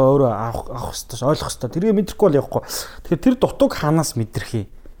маш сайн өөрөө авах хэрэгтэй, ойлгох хэрэгтэй. Тэрийг мэдрэхгүй бол явахгүй. Тэгэхээр тэр дутууг хаанаас мэдрэх юм?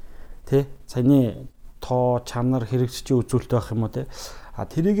 Тэ? Саяны тоо, чанар, хэрэгцээний үзүүлэлт байх юм уу те?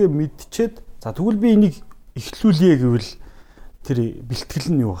 Тэрийг мэдчихэд за тэгвэл би энийг эхлүүлье гэвэл тэр бэлтгэл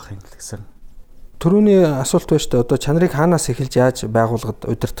нь юу байх юм гэсэн. Төрөний асуулт байна шүү дээ. Одоо чанарыг хаанаас эхэлж яаж байгууллагад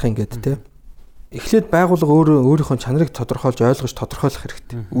удирдах юм гэдэг те. Эхлээд байгууллага өөрийнхөө чанарыг тодорхойлж ойлгож тодорхойлох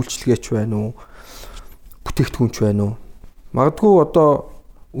хэрэгтэй. Үйлчлэгээч байна уу? Бүтээгдэхүүнч байна уу? Магадгүй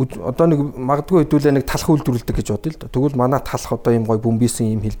одоо нэг магадгүй хэдүүлээ нэг талах үйлдвэрлэдэг гэж бодъё л да. Тэгвэл манай талах одоо ийм гой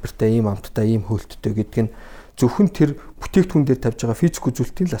бөмбөсөн ийм хэлбэртэй, ийм амттай, ийм хөөлттэй гэдэг нь зөвхөн тэр бүтээгдэхүүн дээр тавьж байгаа физик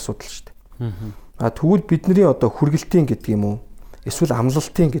үзүүлэлтийн л асуудал шүү дээ. Тэгвэл бидний одоо хүргэлтийн гэдэг юм уу? Эсвэл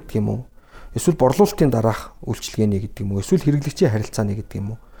амлалтын гэдэг юм уу? Эсвэл борлуулалтын дараах үйлчилгээний гэдэг юм уу? Эсвэл хэрэглэгчийн харилцааны гэдэг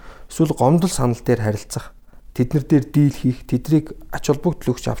юм уу? Эсвэл гомдол санал дээр харилцах, тэднэр дээр дийл хийх, тэдрийг ач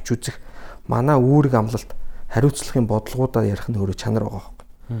холбогдол өгч авч үзэх манай үүрэг амлалт хариуцлагын бодлогоудаа ярих нь өөрөө чанар байгаа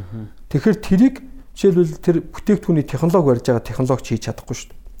байхгүй. Тэгэхээр тэрийг жишээлбэл тэр бүтээгдэхүүний технологи барьж байгаа технологич хийж чадахгүй шүү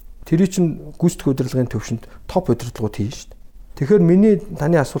дээ. Тэрийг чинь гүйцэтгэх удирдлагын төвшөнд топ удирдлагууд хийн шүү дээ. Тэгэхээр миний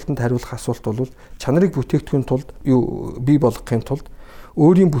таны асуултанд хариулах асуулт бол чанарыг бүтээгдэхүүн тулд юу бий болгохын тулд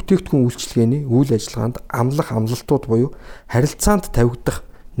өөрийн бүтээгдэхүүн үйлчилгээний үйл ажиллагаанд амлах амлалтууд буюу харилцаанд тавигдах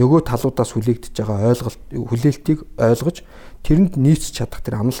нөгөө талуудаас хүлээгдэж байгаа хүлээлтийг ойлгож тэрэнд нийцж чадах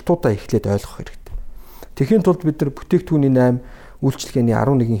тэр амлалтуудаа эхлээд ойлгох хэрэгтэй. Тэгэхийн тулд бид нар бүтээгдэхүүний 8 үйлчилгээний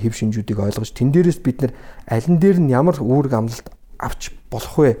 11 хэв шинжүүдийг ойлгож тэн дээрээс бид нар аль нь дээр нь ямар үүрэг амлалт авч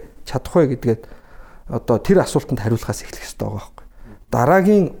болох вэ чадах вэ гэдгээд одоо тэр асуултанд хариулахаас эхлэх хэрэгтэй байгаа байхгүй.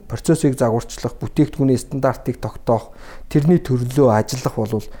 Дараагийн процессыг загварчлах, бүтээгдэхүүний стандартыг тогтоох, тэрний төрлөө ажиллах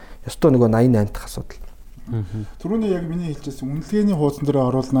бол ёстой нөгөө 88 дахь асуудал. Түрүүний яг миний хэлжсэн үнэлгээний хуудсан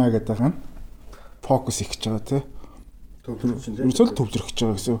дээр оруулнаа гэдэг байгаа нь фокус их гэж байгаа тий. Ерөөсөө төвлөрөх гэж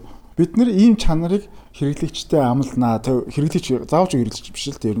байгаа гэсэн. Бид нэр ийм чанарыг хэрэглэгчтэй амлнаа. Хэрэглэгч заавч хэрэглэгч биш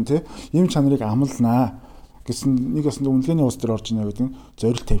л дээ ер нь тий. Ийм чанарыг амлнаа гэсэн нэг бас үнэлгээний хуудас дээр орж ийнэ гэдэг нь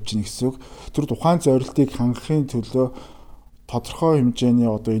зорилт тавьж ийн гэсэн үг. Тэр тухайн зорилтыг хангахын төлөө тодорхой хэмжээний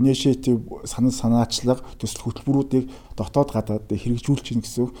одоо инишиатив санаачлага төсөл хөтөлбөрүүдийг дотоод гадаад хэрэгжүүлж ийн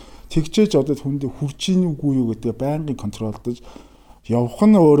гэсэн үг. Тэгжээж одоо хүнд хүрж ийн үгүй юу гэдэг байнгын контролдож явах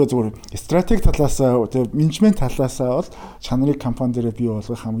нь өөрөө зүгээр стратеги талаасаа тэгээ менежмент талаасаа бол чанарыг компани дээр бий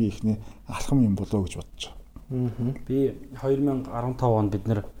болгох хамгийн ихний алхам юм болоо гэж бодож байгаа. Би 2015 онд бид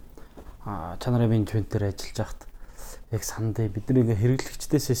нэр чанарын менежмент дээр ажиллаж байхад яг сандаа бидний ингээ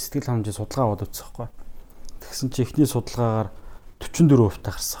хэрэглэгчдээс сэтгэл хангамжийн судалгаа аваад үзсэн байхгүй. Тэгсэн чи эхний судалгаагаар 44%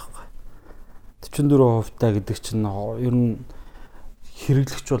 гарсан байхгүй. 44% гэдэг чинь ер нь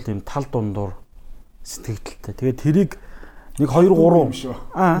хэрэглэгч бол юм тал дундуур сэтгэгдэлтэй. Тэгээд тэрийг 1 2 3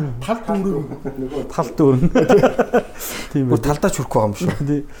 тал дүүрэн тийм бүр талдаач хүрэх байгаа юм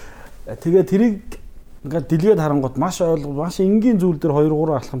шүү. Тэгээд тэрийг ингээд дэлгээд харангууд маш энгийн зүйл дээр 2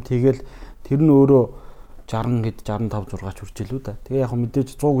 3 алхам хийгээл тэр нь өөрөө 60 хэд 65 6 ч хүрч илүү да. Тэгээ яг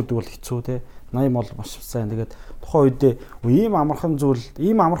мэдээж 100 гэдэг бол хэцүү те. 80 бол маш сайн. Тэгээд тухайн үедээ ийм амархан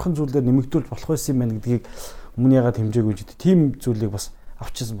зүйлээр нэмэгдүүлж болох байсан юм байна гэдгийг өмнө ягаад хэмжээгүй ч тийм зүйлийг бас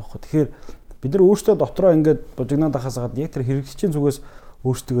авчихсан байхгүй. Тэгэхээр бид нар өөрсдөө дотроо ингээд бужигнаад ахаас гад яг тэр хэрэглэгчийн зүгээс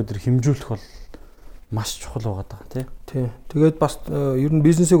өөрсдөө тэр хэмжүүлэх бол маш чухал байгаа даа тий. Тэгээд бас ер нь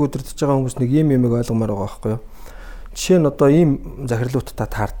бизнесийг удирдах байгаа хүмүүс нэг ийм юмыг ойлгомоор байгаа байхгүй юу. Жишээ нь одоо ийм захирлуудтай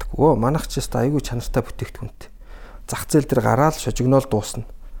таардаг. Манайх ч яста айгүй чанартай бүтээгдэхүүнтэй. Зах зээл дээр гараал шожигнол дуусна.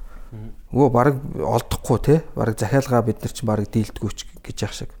 Бараг олдохгүй тий. Бараг захиалгаа бид нар чинь бараг дийлдэггүй гэж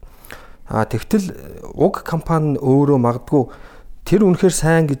яах шиг. Тэгтэл уг компани өөрөө магадгүй тэр үнэхээр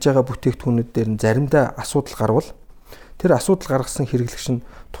сайн гэж байгаа бүтээгдэхүүнүүд дээр нь заримдаа асуудал гарвал тэр асуудал гаргасан хэрэглэгч нь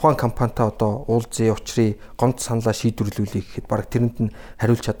тухайн компанитай одоо уулзъя, учрыг гомд саналаа шийдвэрлүүлэх гэхэд бараг тэрэнд нь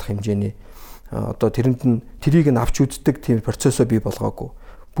хариулж чадах хэмжээний одоо тэрэнд нь трийг нь авч үздэг тийм процессоо бий болгоогүй.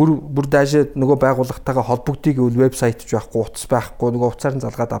 Бүр даашаа нөгөө байгууллагатайгаа холбогдъё гэвэл вебсайт ч байхгүй, утас байхгүй, нөгөө утсаар нь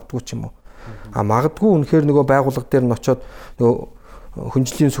залгаад авдаггүй ч юм уу. Магадгүй үнэхээр нөгөө байгууллага дээр нь очиод нөгөө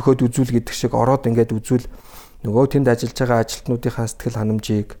хүнжлийн сөхөд үзүүл гэдэг шиг ороод ингээд үзүүл нөгөө тэнд ажиллаж байгаа ажилтнуудынхаа сэтгэл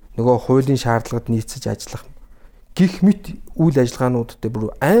ханамжийг нөгөө хуулийн шаардлагад нийцэж ажиллах гих мэт үйл ажиллагаанууд дээр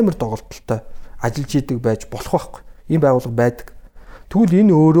бүр амар доголдолтой ажиллаж идэг байж болох байхгүй. Ийм байгууллага байдаг. Тэгвэл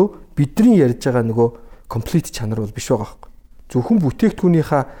энэ өөрөө бидний ярьж байгаа нөгөө комплит чанар бол биш байгаа байхгүй. Зөвхөн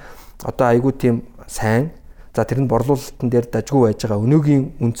бүтээгдэхүүнийхээ одоо айгүй тийм сайн за тэр нь борлуулалтын дээр дажгүй байж байгаа өнөөгийн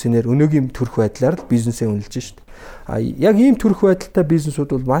үндсээр өнөөгийн төрх байдлаар л бизнесээ үнэлж шít. Яг ийм төрх байдалтай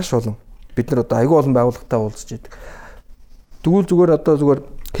бизнесүүд бол маш олон. Бид нар одоо айгүй олон байгууллагатай уулзж идэг. Тэгвэл зүгээр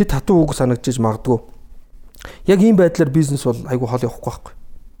хит хатуу үг санагдчих магадгүй. Яг ийм байдлаар бизнес бол айгүй хол явахгүй байхгүй.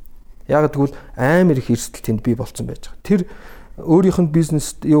 Яг тэгвэл амар их эрсдэл тэнд бий болцсон байж байгаа. Тэр өөрийнх нь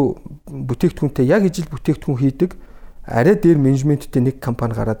бизнест бүтээгдэхүүнтэй яг ижил бүтээгдэхүүн хийдэг арай дээр менежменттэй нэг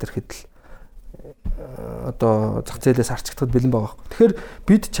компани гараад ирэхэд л одоо зах зээлээс арчигдахад бэлэн байгаа байхгүй. Тэгэхээр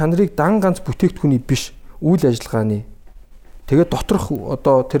бид чанарыг дан ганц бүтээгдэхүүний биш үйл ажиллагааны тэгээд доторх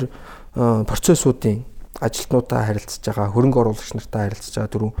одоо тэр процессуудын ажилтнуудаа харилцаж байгаа, хөрөнгө оруулагч нартай харилцаж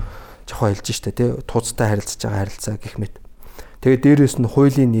байгаа дөрөв жахаа хэлж штэ тий тууцтай харилцаж байгаа харилцаа гэх мэт. Тэгээд дээрэс нь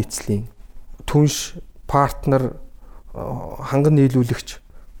хуулийн нийцлийн түнш партнер ханган нийлүүлэгч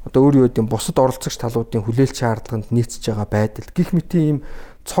одоо өөр юу гэдэг бусад оролцогч талуудын хүлээлт шаардлаганд нийцэж байгаа байдал гэх мэт ийм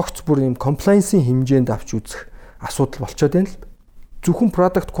цогц бүр ийм compliance-ийн хэмжээнд авч үзэх асуудал болчиход байна л. Зөвхөн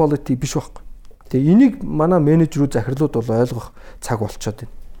product quality биш байхгүй. Тэгээ энийг манай менежерүүд захирлууд бол ойлгох цаг болчиход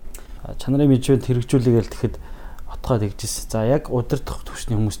байна. Чанарын менежмент хэрэгжүүлэгээл тэгэхэд отгоод тэгжсэн. За яг удирдах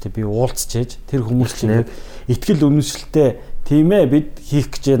төвчний хүмүүстэй би уулзчээж тэр хүмүүс чинь итгэл үнэмшилтэй тийм ээ бид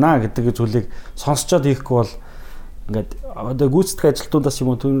хийх гэж байна гэдэг зүйлийг сонсцоод хийхгүй бол ингээд одоо гүйцэтгэх ажилтнуудаас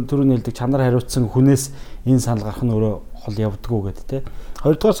юм уу түрүүний хэлдэг чанар хариуцсан хүнээс энэ санал гарах нь өөрөө хол явдггүй гэдэг тий.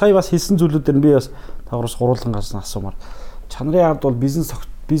 Хоёрдугаар сая бас хэлсэн зүйлүүдээр би бас тавраас гурван гас асуумаар чанарын ард бол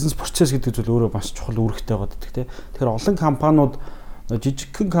бизнес процесс гэдэг зүйл өөрөө маш чухал үүрэгтэй байгаа гэдэг тий. Тэгэхээр олон компаниуд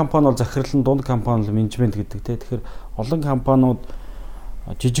жижигхэн компани бол захирлан дунд компани бол менежмент гэдэг тий. Тэгэхээр олон компаниуд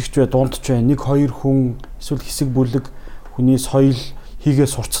жижигч бай дундч бай 1 2 хүн эсвэл хэсэг бүлэг хүний соёл хийгээ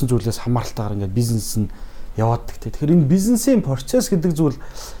сурцсан зүйлээс хамааралтайгаар ингээд бизнес нь яваад гэдэг. Тэгэхээр энэ бизнесийн процесс гэдэг зүйл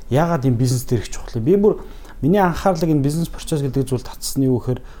яагаад энэ бизнес дээр их чухал юм? Би бүр миний анхаарлыг энэ бизнес процесс гэдэг зүйл татсан нь юу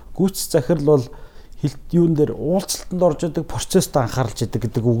гэхээр гүйцэтгэх захирал бол юун дээр уулзалтанд орж идэг процессд анхаарч идэг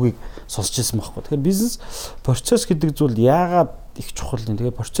гэдэг үгийг сонсч ирсэн байхгүй. Тэгэхээр бизнес процесс гэдэг зүйл яагаад их чухал юм.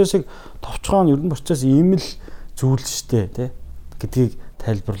 Тэгээ процессыг товчхон ер нь процесс ийм л зүйл шүү дээ, тий гэдгийг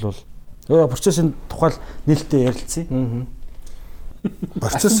тайлбарлавал. Процессын тухай нээлттэй ярилцъя.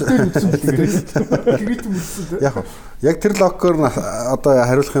 Процесс яг тэр логкоор одоо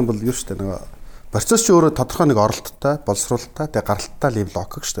хариулах юм бол юу шүү дээ. Нөгөө процесс чи өөрөө тодорхой нэг оролттой, боловсруулалттай, тэгээ гаралттай лив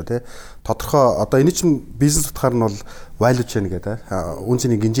логик шүү дээ. Тодорхой одоо энэ чинь бизнес утгаар нь бол value chain гэдэг үн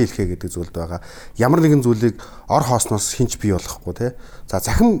цэний гинжээ хэлхээ гэдэг зүйлд байгаа. Ямар нэгэн зүйлийг ор хоосноос хинч бий болгохгүй тий. За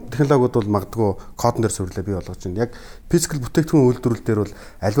захин технологиуд бол магадгүй кодон дээр сурлаа бий болгож байна. Яг физикал бүтээгдэхүүн үйлдвэрлэл дээр бол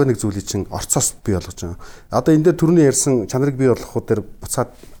альва нэг зүйлийг чинь орцоос бий болгож байгаа. Одоо энэ дээр түрүүний ярьсан чанарыг бий болгохууд дээр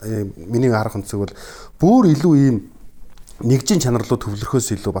буцаад миний арга онцөг бол бүр илүү ийм нэгжийн чанарлуу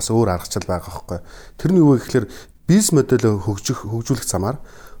төвлөрөхөөс илүү бас өөр аргачлал байгаа байхгүй. Тэрний юу вэ гэхээр бизнес модельөө хөгжүүлэх замаар,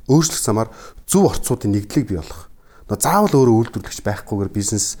 өөрчлөх замаар зөв орцуудын нэгдлийг бий болгох. Заавал өөрөө үйлдвэрлэгч байхгүйгээр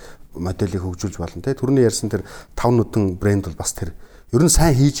бизнес моделийг хөгжүүлж болно те. Түрүүний ярьсан тэр 5 нүдэн брэнд бол бас тэр ер нь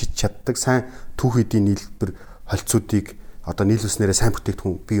сайн хийж чаддаг, сайн түүх эдийн нийлбэр холцоодыг одоо нийлүүлснээрээ сайн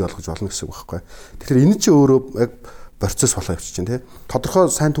бүтээгдэхүүн бий болгож болно гэсэн үг байхгүй. Тэгэхээр энэ чинь өөрөө яг процесс болоо явчих чинь тий.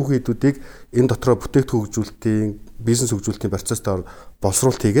 Тодорхой сайн түүхэн эдүүдийг энэ дотроо бүтээгдэхүүн хөгжүүлэлтийн, бизнес хөгжүүлэлтийн процесстоор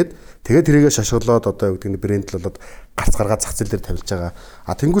боловсруулалт хийгээд тэгээд тэрийгэ шашглоод одоо юу гэдэг нь брэндлүүлээд гарц гаргаад зах зээл дээр тавилж байгаа.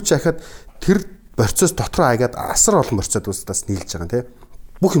 А тэнгуү чи хахад тэр процесс дотроо айгаад асар олон процессуудаас нийлж байгаа тий.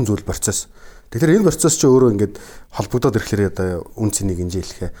 Бүх юм зүйл процесс. Тэгэхээр энэ процесс чи өөрөө ингээд холбогдоод ирэхлээр одоо үн цэнийг хинжээ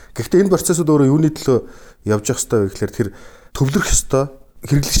хэлэхэ. Гэхдээ энэ процессууд өөрөө юуны төлөө явж явах ёстой вэ гэхээр тэр төвлөрөх ёстой,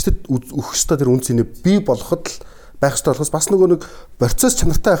 хэрэглэгчдэд өгөх ёстой тэр үн цэнийг бий болгоход л байх ёстой болохоос бас нөгөө нэг процесс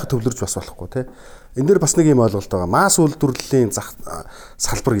чанартай байхад төвлөрж бас болохгүй тий. Энэ дээр бас нэг юм ойлголт байгаа. Масс үйлдвэрлэлийн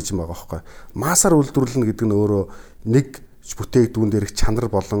салбар гэж юм байгаа байхгүй. Массаар үйлдвэрлэнэ гэдэг нь өөрөө нэг бүтээгдэхүүн дээрх чанар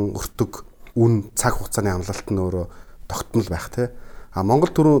болон өртөг үн цаг хугацааны амлалт нь өөрөө тогтмол байх тий. А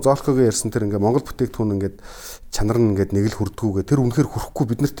Монгол түрүү Зоркогийн ярьсан тэр ингээ Монгол бүтээгдэхүүн ингээд чанар нь ингээд нэг л хүрдгүүгээ тэр үнэхээр хүрэхгүй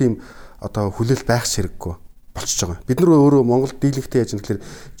бид нар тийм одоо хүлээл байх ширэггүй болчихж байгаа. Бид нар өөрөө Монгол дийлэнхтэй яаж юм гэхээр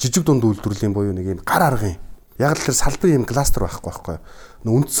жижиг дунд үйлдвэрлэлийн буюу нэг юм гар аргын яг л тэр салбарын юм кластер байхгүй.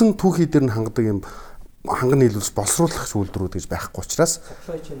 Үндсэн түүхий дээр нь хангадаг юм ханган нийлүүлж боловсруулах үйлдвэрүүд гэж байхгүй учраас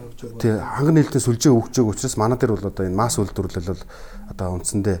тий ханган нийлэлтийн сүлжээ өгчөөг учраас манай дээр бол одоо энэ масс үйлдвэрлэл бол одоо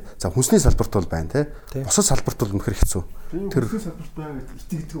үндсэндээ за хүнсний салбарт бол байна тий бусад салбарт бол үнэхээр хэцүү. Тэр хүнсний салбарт байгаа гэж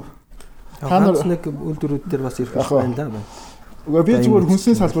итгэдэг. Та нар нэг үйлдвэрүүд дээр бас ирэх байна да. Уга би зүгээр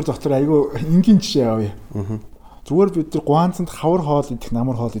хүнсний салбар дотор айгүй энгийн жишээ авъя. Зүгээр бид нар гуанцанд хавар хоол идэх,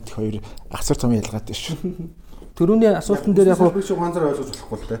 намар хоол идэх хоёр асар том ялгаатай шүү. Төрөний асуултан дээр яг би ч ганцаар ойлгож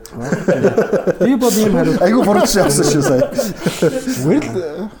болохгүй л дээ. Би бол ийм хариулт. Айгу бурууч явсан шүү сая.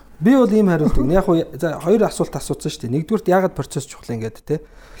 Би бол ийм хариулт өгнө. Яг за хоёр асуулт асуусан шүү дээ. Нэгдүгürt яагаад процесс чухал ингээд те.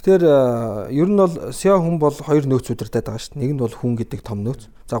 Тэгэхээр ер нь бол SEO хүн бол хоёр нөөц удирдах байгаа шүү дээ. Нэг нь бол хүн гэдэг том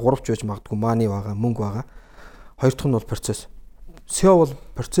нөөц. За гуравч байж магадгүй мааны байгаа, мөнгө байгаа. Хоёр дахь нь бол процесс. SEO бол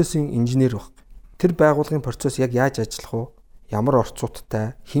процессын инженер баг. Тэр байгууллагын процесс яг яаж ажиллах вэ? Ямар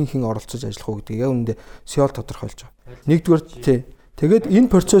орцуудтай хин оролцож ажиллах уу гэдгийг яг үүндээ SEO тодорхойлж байгаа. Нэгдүгээр тий. Тэгээд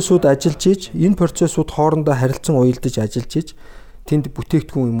энэ процессууд ажиллаж ийж, энэ процессууд хоорондоо харилцан уялдаж ажиллаж ийж тэнд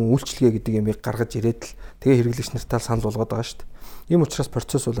бүтээгдэхүүн юм уу үйлчлэгээ гэдэг юмыг гаргаж ирээд л тэгээ хэрэглэгч нартаа санал болгоод байгаа шүү дээ. Ийм учраас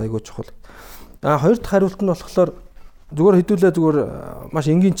процесс бол айгүй чухал. Хоёр дахь хариулт нь болохоор зүгээр хэдүүлээ маш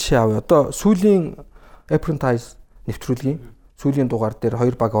энгийн жишээ авъя. Одоо сүүлийн Apprentice нэвтрүүлгийн сүүлийн дугаар дээр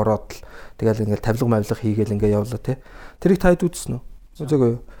 2 баг ороод л тэгэл ингээл тавилга мавилга хийгээл ингээ явлаа тий. Тэрийг таад үзсэн үү? Үзээгүй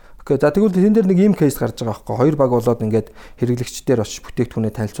юу? Окей. За тэгвэл тэн дээр нэг ийм кейс гарч байгаа байхгүй. 2 баг болоод ингээд хэрэглэгчдээр очиж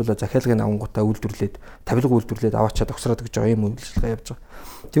бүтээгдэхүүнээ танилцуулаад захиалгын авангуудаа үйлдвэрлээд тавилга үйлдвэрлээд аваачаад огсроод гэж байгаа юм үйлчлэгээ явж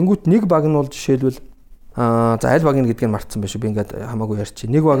байгаа. Тэнгүүт нэг баг нь бол жишээлбэл за аль баг нь гэдгийг мартсан байш. Би ингээд хамаагүй ярьчих.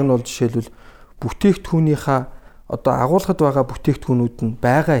 Нэг баг нь бол жишээлбэл бүтээгдэхүүнийхаа одоо агуулгад байгаа бүтээгдэхүүнүүд нь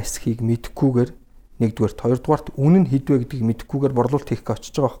байгаа эсхийг мэдэхгүйгээр нэгдүгээрт, хоёрдугаарт үнэн хідвэ гэдгийг мэдэхгүйгээр борлуулалт хийх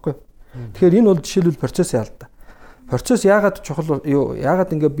гэж очиж байгаа байхгүй. Тэгэхээр энэ бол жишээлбэл процессын алдаа. Процесс яагаад чухал яагаад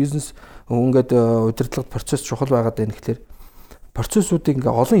ингээд бизнес ингээд удирдлагад процесс чухал байгаад байна гэхээр процессуудыг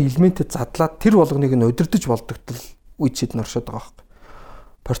ингээд олон элементэд задлаад тэр болгоныг нь удирдах болдогтол үе шийдэн оршоод байгаа байхгүй.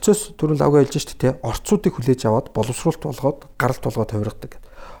 Процесс түрүүн лавга хэлж штэ тий орцуудыг хүлээж аваад боловсруулалт болгоод гаралт болгоод хувиргадаг.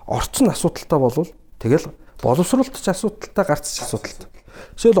 Орц нь асуудалтай болвол тэгэл боловсруулалт ч асуудалтай гарц ч асуудалтай.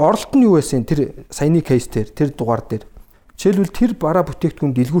 Жишээл оролт нь юу байсан тэр саяны кейс тэр дугаар дээр жишээлбэл тэр бараа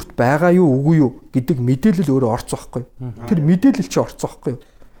бүтээгдэхүүн дэлгүүрт байгаа юу үгүй юу гэдэг мэдээлэл өөрөө орц байхгүй. Тэр мэдээлэл чи орц байхгүй.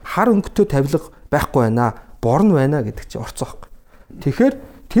 Хар өнгөтэй тавилга байхгүй байна, борн байна гэдэг чи орц байхгүй. Тэгэхээр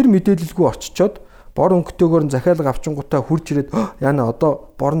тэр мэдээлэлгүй орчичоод бор өнгөтэйгээр нь захиалга авчингуудаа хурж ирээд яана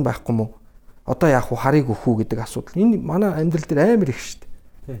одоо борн байхгүй мó? Одоо яах вэ? Харыг өгөх үү гэдэг асуудал. Энэ манай амьдрал дээр амар их шүү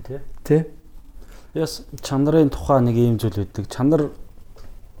дээ. Тий. Яс чанарын тухай нэг юм зүйл өгдөг. Чанар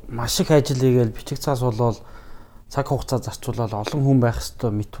маш их ажил хийгээл бичиг цаас болоод цаг хугацаа зарцуулаад олон хүн байх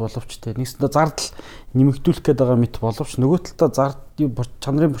хэвээр мэт боловч те нэгсэндээ зардал нэмэгдүүлэх гээд байгаа мэт боловч нөгөө талдаа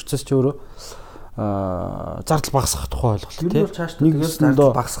чанарын процесс ч өөрөө зардал багасгах тухай ойлголт тийм.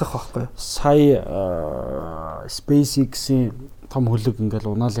 Нэгсэндээ багасгах байхгүй. Сая SpaceX-ийн том хөлөг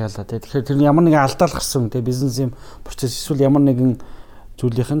ингээл унаал яалаа те. Тэгэхээр тэр ямар нэгэн алдаа гарсан те бизнесийн процесс эсвэл ямар нэгэн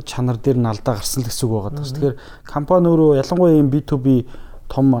зүйлийнх нь чанар дээр нь алдаа гарсан л гэсэн үг байгаа даа. Тэгэхээр компани өөрөө ялангуяа юм B2B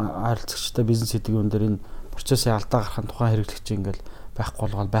том харилцагчтай бизнес хийдэг юм дээр энэ процессын алдаа гарахын тухайн хэрэглэгч ингээл байхгүй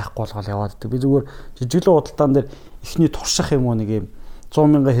болгоод яваад идэг. Би зүгээр жижиглэн худалдаан дээр эхний турших юм уу нэг юм 100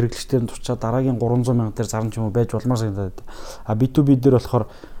 мянган хэрэглэгчдэр нь турчаад дараагийн 300 мянга дээр зарна ч юм уу байж болмоор санагдаад. А B2B дээр болохоор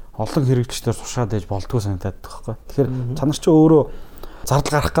олон хэрэглэгчдэр туршаад байж болдгоо санагдаад байгаа байхгүй. Тэгэхээр чанар чи өөрөө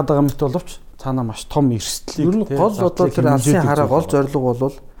зардал гарах гэдэг юм мэт боловч цаана маш том эрсдлийг ер нь гол одоо тэр алсын хараа гол зорилго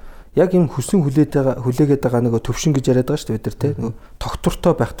бол яг юм хүсэн хүлээгээд байгаа нөгөө төвшин гэж яриад байгаа шүү дээ бид нар тийм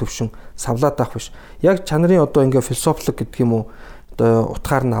тогтвортой байх төвшин савлаад авах биш. Яг чанарын одоо ингээ философик гэдэг юм уу одоо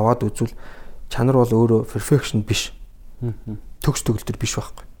утгаар нь аваад үзвэл чанар бол өөрөө perfection биш. Төгс төгөлдөр биш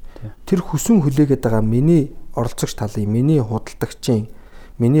байхгүй. Тэр хүсэн хүлээгээд байгаа миний оролцогч талын, миний худалдагчийн,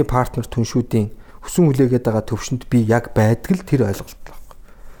 миний партнер түншүүдийн хүсэн хүлээгээд байгаа төвшөнд би яг байдаг л тэр ойлголт байна.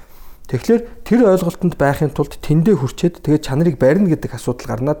 Тэгэхээр тэр ойлголтод байхын тулд тэндээ хүрчээд тэгээд чанарыг барина гэдэг асуудал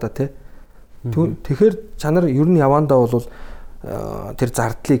гарна да тий. Тэгэхээр чанар ер нь явандаа бол тэр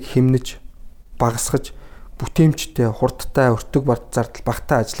зардлыг хэмнэж багасгаж бүтээмжтэй, хурдтай, өртөг зардал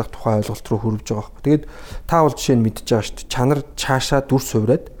багтаа ажиллах тухай ойлголт руу хөрвж байгаа байхгүй. Тэгээд та бол жишээ нь мэдж байгаа шүү дээ. Чанар цаашаа дүр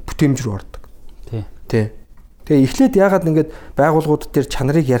сувраад бүтээмж рүү ордог. Тий. Тэгээ эхлээд яагаад ингээд байгууллагууд дээр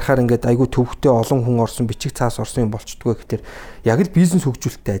чанарыг ярихаар ингээд айгүй төвхтэй олон хүн орсон, бичиг цаас орсон юм болчдгоо гэхээр яг л бизнес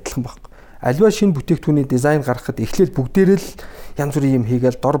хөгжүүлэлттэй адилхан баг. Альва шинэ бүтээгдэхүүний дизайн гаргахад эхлээд бүгдээрээ л янз бүрийн юм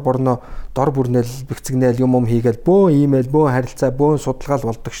хийгээл дор бүрнээл бэцэгнээл юм хийгээл бөө имэйл, бөө харилцаа, бөө судалгаал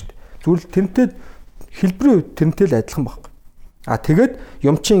болдог шүү дээ. Зүгээр л тэрнтэй хэлбэрийн үед тэрнтэй л адилхан баг. А тэгээд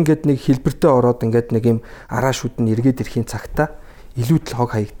юм чи ингээд нэг хэлбэртэй ороод ингээд нэг юм араашууд нь эргээд ирэхийн цагтаа илүү л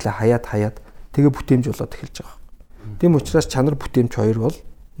хог хаягдлаа хаяад тэгээ бүтээмж болоод эхэлж байгаа. Тийм учраас чанар бүтээмж хоёр бол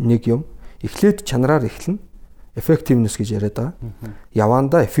нэг юм. Эхлээд чанараар эхэлнэ. Effectiveness гэж яриад байгаа.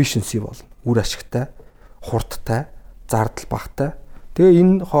 Явандаа efficiency бол үр ашигтай, хурдтай, зардал багтай. Тэгээ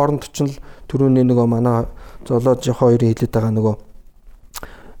энэ хооронд ч л түрүүний нөгөө манай зоологийн хоёрын хэлээд байгаа нөгөө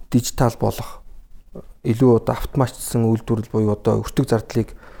дижитал болох илүү одоо автоматжсан үйлдвэрлэл буюу одоо өртөг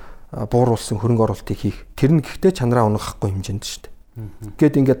зардлыг бууруулсан хөрөнгө оруулалтыг хийх. Тэр нь гэхдээ чанараа унгахгүй хэмжээнд шүү дээ.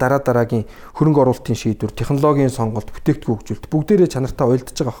 Гэт ингээд дараагийн хөрөнгө оруулалтын шийдвэр, технологийн сонголт, бүтээгдэхүүн хөгжүүлэлт бүгдээрээ чанартай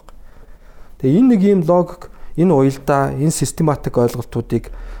уялдаж байгаа байхгүй. Тэгээ энэ нэг юм логик, энэ уялдаа, энэ систематик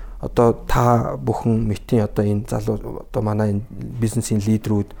ойлголтуудыг одоо та бүхэн мэтийн одоо энэ залуу одоо манай энэ бизнесийн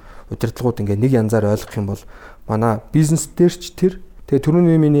лидерүүд, удирдлагууд ингээд нэг янзаар ойлгох юм бол манай бизнес дээр ч тэр тэгээ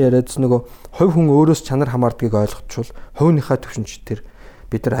түрүүний миний яриадс нөгөө хувь хүн өөрөөс чанар хамаардгийг ойлгочвол хувийнхаа төвшинч тэр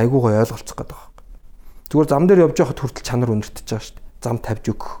бид нар айгуугаа ойлголцох гэдэг байна. Зүгээр зам дээр явж байхад хүртэл чанар өнөртөж байгаа шүү дээ. Зам тавьж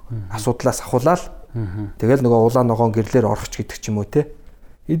өгөх, асуудлаас ахуулаад тэгэл нөгөө улаан ногоон гэрлэр орохч гэдэг ч юм уу те.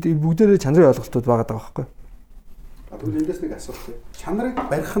 Бүгдээрээ чанарын ойлголтууд байгаа даа байхгүй. Тэгвэл эндээс нэг асуулт. Чанарыг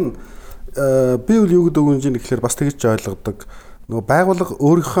барих нь би үл юу гэдэг үг юм гэхээр бас тэгж ойлгодог. Нөгөө байгууллага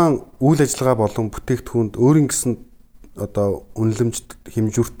өөрийнхөө үйл ажиллагаа болон бүтээгдэхүүнд өөрийн гэсэн одоо үнэлэмж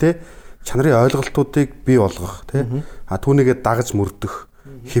хэмжүүртэй чанарын ойлголтуудыг бий болгох тий. А түүнийгээ дагаж мөрдөх,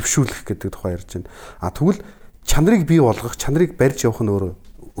 хэвшүүлэх гэдэг тухай ярьж байна. А тэгвэл чанарыг бий болгох, чанарыг барьж явах нь өөрөө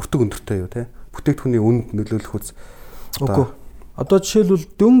өртөг өндөртэй юу тий. Бүтээгдэхүүний үнд нөлөөлөх үз. Үгүй. Одоо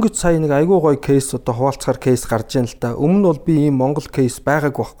жишээлбэл дөнгөж сая нэг айгүй гоё кейс одоо хуваалцахаар кейс гарч ийн л та. Өмнө нь бол би ийм Монгол кейс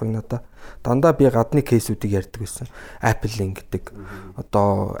байгаагүй байхгүй надаа. Дандаа би гадны кейсүүдийг ярьдаг байсан. Apple ингэдэг,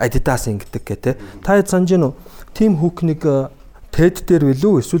 одоо Adidas ингэдэг гэх те. Та санаж гин үү? Тим Хук нэг TED дээр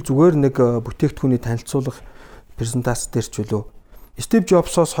билүү эсвэл зүгээр нэг бүтээгдэхүүний танилцуулах презентац дээр ч билүү. Steve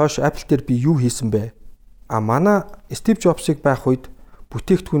Jobs-оос хойш Apple дээр би юу хийсэн бэ? А манай Steve Jobs-ыг байх үед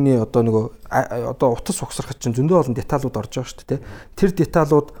бүтээгдэхүүний одоо нөгөө одоо утас угсрахад чинь зөндөө олон деталууд орж байгаа шүү дээ. Тэр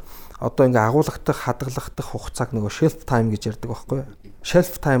деталууд одоо ингээ агуулгадах, хадгалагдах хугацааг нөгөө shelf time гэж ярьдаг байхгүй юу?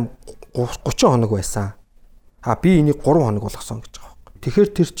 Shelf time 30 хоног байсан. А би энийг 3 хоног болгосон гэж байгаа байхгүй. Тэгэхээр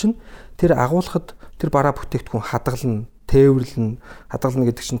тэр чинь тэр агуулгад тэр бараа бүтээгдэхүүн хадгална, тээвэрлэн, хадгална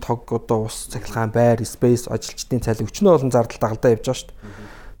гэдэг чинь тог одоо ус цахилгаан байр, space, ажилчдын цалин өчнөө олон зардал дагалдаа явж байгаа шүү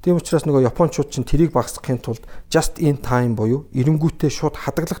дээ. Тийм учраас нөгөө японочууд чинь тэрийг багасгахын тулд just in time буюу эренгүүтээ шууд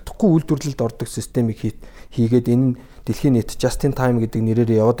хадгалагдахгүй үйлдвэрлэлд ордог системийг хийгээд энэ дэлхийн нийт just in time гэдэг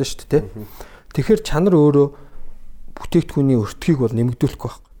нэрээр яваад шүү дээ. Тэгэхээр чанар өөрөө бүтээгдэхүүний өртгийг бол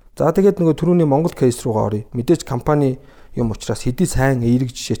нэмэгдүүлэхгүй байна. За тэгээд нөгөө түрүүний Монгол кейс руугаа оръё. Мэдээж компани юм учраас хэдий сайн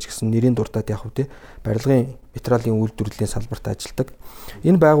эерэг жишээ ч гэсэн нэрийн дуртад яг үү те барилгын материалын үйлдвэрлэлийн салбарт ажилладаг.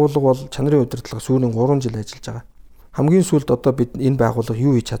 Энэ байгууллага бол чанарын удирдлага сүүлийн 3 жил ажиллаж байгаа. Хамгийн сүүлд одоо бид энэ байгууллага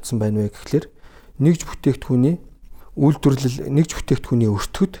юу хийж чадсан байна вэ гэхлээр нэгж бүтээгдэхүүний үйлдвэрлэл, нэгж бүтээгдэхүүний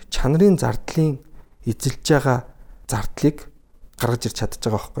өртгөд чанарын зардлын эзэлж байгаа зардлыг гаргаж ирч чадж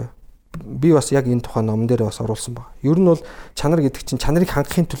байгаа байхгүй юу? Би бас яг энэ тухай номон дээр бас оруулсан байна. Ер нь бол чанар гэдэг чинь чанарыг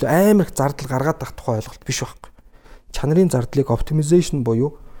хангахын төлөө амар их зардал гаргаад байх тухай ойлголт биш байхгүй. Чанарын зардлыг optimization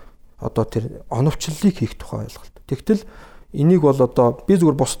буюу одоо тэр оновчлолыг хийх тухай ойлголт. Тэгтэл энийг бол одоо би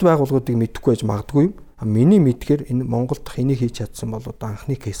зүгээр бусад байгууллагуудыг мэдэхгүй байж магадгүй юм. Миний мэдгээр энэ Монголд энийг хийж чадсан бол одоо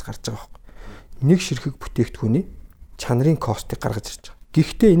анхны кейс гарч байгаа байхгүй. Нэг ширхэг бүтээгдэхүүний чанарын костыг гаргаж ирж байгаа.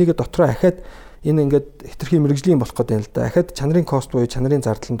 Гэхдээ энийг дотроо ахаад энэ ингээд хэтэрхий мэрэгжлийн болох гэдэг юм л да. Ахад чанарын кост буюу чанарын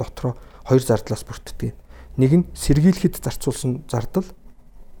зардал нь дотроо хоёр зардлаас бүрддэг. Нэг нь сэргийлэхэд зарцуулсан зардал,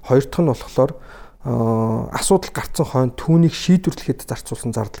 хоёр дахь нь болохоор асуудал гарцсан хойно түүнийг шийдвэрлэхэд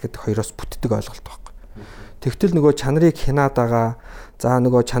зарцуулсан зардал гэдэг хоёроос бүтдэг ойлголт байхгүй. Тэгтэл нөгөө чанарыг хянаад байгаа, за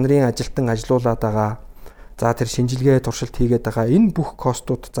нөгөө чанарын ажилтан ажилуулад байгаа, за тэр шинжилгээ туршилт хийгээд байгаа энэ бүх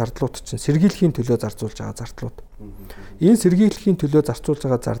костууд, зардлууд чинь сэргийлэхийн төлөө зарцуулж байгаа зардлууд. Энэ сэргийлэхийн төлөө зарцуулж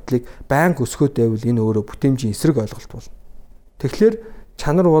байгаа зардлыг байнга өсгөөд байвал энэ өөрөө бүтээмжийн эсрэг ойлголт болно. Тэгэхээр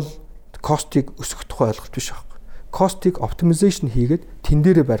чанар бол костыг өсгөх тухай ойлголт биш байхгүй. Костыг optimization хийгээд тэн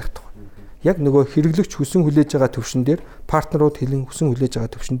дээрээ барих тухай. Яг нөгөө хэрэглэгч хүсэн хүлээж байгаа төвшин дээр, партнерууд хүсэн хүлээж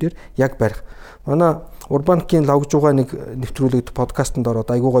байгаа төвшин дээр яг барих. Манай Урбанкийн лавгжуугаа нэг нэвтрүүлэгт подкастт ороод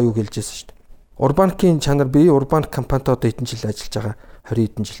айгуугаа юу хэлжсэн шүү дээ. Урбанкийн чанар би Урбанк компанитай одоо хэдэн жил ажиллаж байгаа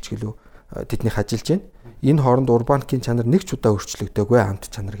 20 хэдэн жил ч гэлөө тэднийх ажиллаж байна. Энэ хооронд Урбанкийн чанар нэг ч удаа өөрчлөгдөөгүй хамт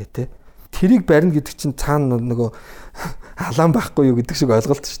чанар гэдэг. Тэрийг барина гэдэг чинь цаана нөгөө халаан байхгүй юу гэдэг шиг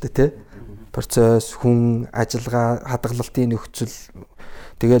ойлголт шүү дээ, тэ. Процесс, хүн, ажиллагаа, хадгалалтын нөхцөл,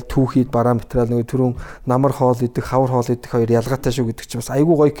 тэгэл түүхийд бараа материал нөгөө түрүүн намар хоол идэх, хавар хоол идэх хоёр ялгаатай шүү гэдэг чинь бас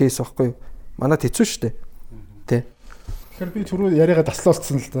айгүй гоё кейс байхгүй юу? Манайд хэцүү шүү дээ. Тэ. Тэгэхээр би түрүү яриагаа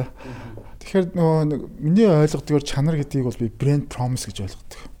таслуулсан л да. Тэгэхээр нөгөө миний ойлгодгоор чанар гэдгийг бол би брэнд promise гэж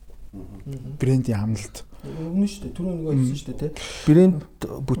ойлгодог. Брендийн амлалт. Өмнө шүү дээ. Түрүү нөгөө хэлсэн шүү дээ, тэ. Брэнд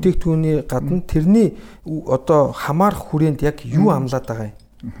бүтээгдэхүүний гадна тэрний одоо хамаарах хүрээнд яг юу амлаад байгаа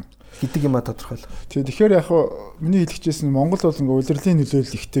юм гэдэг юм тодорхойлох. Тэгэхээр яг миний хэлчихсэн Монгол бол ингээ улирлын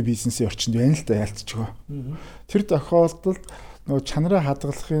нөлөөлөл ихтэй бизнесийн орчинд байна л да ялцчихгүй. Тэр тохиолдолд нөгөө чанараа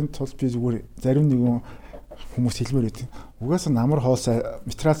хадгалахын тулд би зүгээр зарим нэгэн хүмүүс хэлмээр байдаг. Угаасаа намар хоол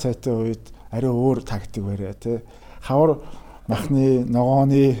материал сайтын үед арай өөр тактик бариа тий. Хавар махны,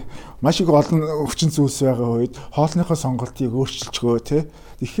 ногооны маш их олон өвчин зүйлс байгаа үед хоолныхоо сонголтыг өөрчилчихөө тий.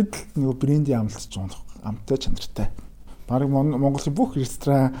 Тэгэхэд нөгөө брендийн амлалт жоох амттай чанартай. Бараг Монголын бүх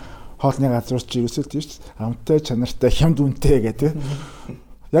ресторан хоолны газрууд ч ерөөсөө тийм шүү дээ. Амттай чанартай хямд үнэтэй гэдэг.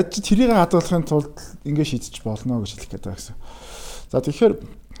 Яг ч тэрийг хадгалахын тулд ингэ шийдэж болно гэж хэлэх гээд байгаа гэсэн. За тэгэхээр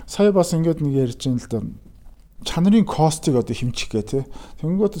сая бас ингэж нэг ярьж байна л да. Чанарын костыг одоо хэмжих гээ тий.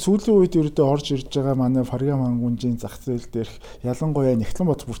 Тэнгүүд сүүлийн үед ердөө орж ирж байгаа манай Фарган мангунжийн зах зээл дээрх ялангуяа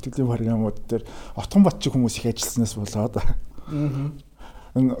Нягтланбат бүртгэлийн програмууд дээр Отгонбат ч хүмүүс их ажилласнаас болоод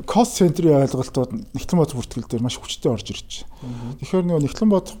энэ кост центрийн ойлголтууд Нягтланбат бүртгэл дээр маш хүчтэй орж ирж байна. Тэгэхээр нөгөө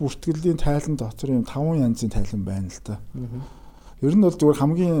Нягтланбат бүртгэлийн тайлан дотор юм 5 янзын тайлан байна л да. Ер нь бол зүгээр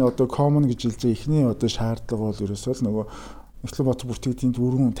хамгийн одоо common гэж хэлж байгаа ихний одоо шаардлага бол ерөөсөө л нөгөө Нягтланбат бүртгэлийн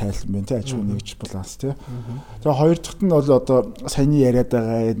 4 тайлан байна тий аж ахуйн нэгж баланс тий. Тэгээ хоёр дахьт нь бол одоо саяны яриад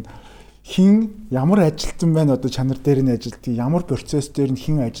байгаа энэ хин ямар ажилтан байна одоо чанар дээр нь ажилтгийг ямар процесс дээр нь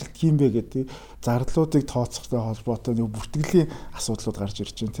хин ажилтг юм бэ гэдэг зардлуудыг тооцохтой холбоотой нэг бүртгэлийн асуудлууд гарч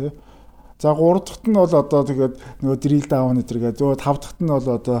ирж байна тий. За 3 дахьт нь бол одоо тэгээд нөгөө drill down гэдэргээ зөө 5 дахьт нь бол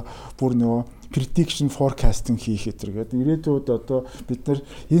одоо бүр нөгөө prediction forecasting хийх гэдэргээд ирээдүйд одоо бид нар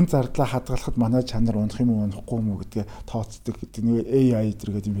энэ зардлаа хадгалахад манай чанар унах юм уу унахгүй юм уу гэдгээ тооцдог гэдэг нэг AI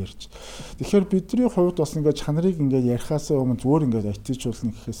гэдэргээд юм ярьж. Тэгэхээр бидний хувьд бас ингээд чанарыг ингээд ярихаас өмнө зүгээр ингээд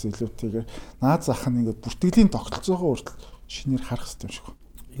айтичуулна гэхээс илүүтэйгээр наад зах нь ингээд бүртгэлийн тогтолцоогоо хүртэл шинээр харах хэрэгтэй юм шиг.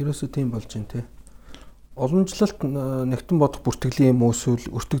 Ерөөсөө тийм болж байна те. Уламжлалт Нягтланбат бүртгэлийн юм эсвэл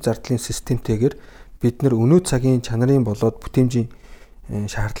өртөг зардлын системтэйгээр бид нар өнөө цагийн чанарын болоод бүтээмжийн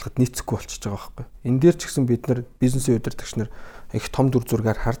шаардлагад нийцэхгүй болчихж байгаа байхгүй. Энэ дээр ч гэсэн бид нар бизнесийн удирдагч нар их том дүр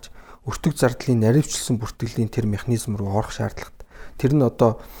зургаар харж өртөг зардлын наривчлсан бүртгэлийн тэр механизм руу орох шаардлагатай. Тэр нь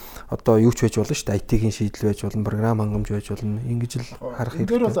одоо юу ч байж болно шүү дээ. IT-ийн шийдэл байж болно, програм хангамж байж болно. Ингэж л харах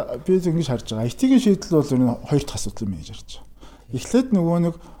хэрэгтэй. Тэр бол би ингэж харж байгаа. IT-ийн шийдэл бол энэ хоёр дахь асуудал юм гэж харж байгаа. Эхлээд нөгөө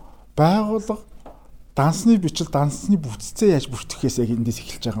нэг байгууллага дансны бичил, дансны бүтцээ яаж бүртгэхээс яг эндээс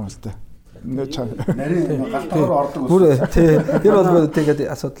эхэлж байгаа юм л да. Нарийн галтгаар ордог үс. Тэр бол тэгээд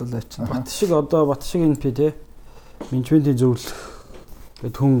асуудал очив. Бат шиг энэ пи те менежментийн зөвлөх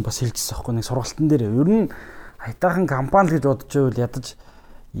гэдэг хүн бас хэлжсэн байхгүй нэг сургалтын дээр. Ер нь айтаахан компани гэж бодож байвал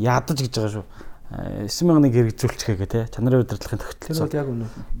ядаж гэж байгаа шүү. 9000-ыг хэрэгжүүлчихээ гэх те чанарын удирдлагын тогтолцоо. Тэр бол яг үнэ.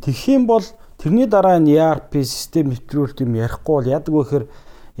 Тэгэх юм бол тэрний дараа энэ ERP систем нэвтрүүлэлт юм ярихгүй бол яадаг вэ гэхээр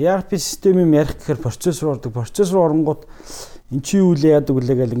ERP систем юм ярих гэхээр процессор ордог. Процессор оронгууд эн чи юу л яадаг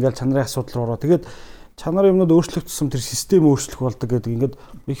үлээ гэл ингээл чанарын асуудал руу ороо. Тэгээд чанар юмнууд өөрчлөгдсөн тэр систем өөрчлөх болдог гэдэг ингээд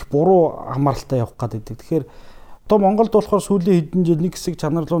их буруу хамааралтай явах гэдэг. Тэгэхээр одоо Монголд болохоор сүүлийн хэдэн жил нэг хэсэг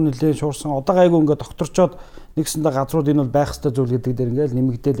чанар руу нэлээд шуурсан. Одоо гайгүй ингээд докторчоод нэгсэндээ газрууд энэ бол байх ёстой зүйл гэдэг дээр ингээл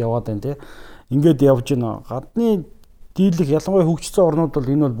нэмэгдээл яваад байна тий. Ингээд явж байна. Гадны дийлэх ялангуяа хөгжсөн орнууд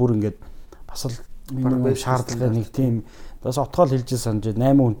бол энэ бол бүр ингээд бас л минимум шаардлага нэг тийм бас отгоол хэлж санаж 8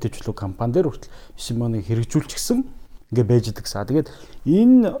 хүнтэй ч лүү компани дээр хүртэл 9000-ыг хэрэгжүүлчихсэн ингээд байж идэг гэсэн. Тэгээд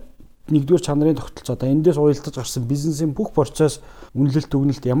энэ нэгдүгээр чанарын тогтолцоо одоо эндээс уялдаж гарсан бизнесийн бүх процесс үнэлэлт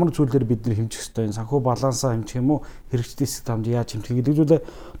өгнөлт ямар зүйлээр бид нэр хэмжих ёстой, энэ санхүү балансаа хэмжих юм уу, хэрэгцээ системд яаж хэмжих гэдэг зүйлээ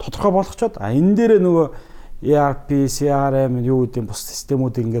тодорхой болгочоод энэ дээрээ нөгөө ERP, CRM юу гэдэг бус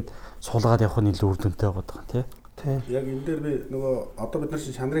системүүдийг ингээд суулгаад явах нь илүү үр дүнтэй байгаа тийм. Яг энэ дээр би нөгөө одоо бид нар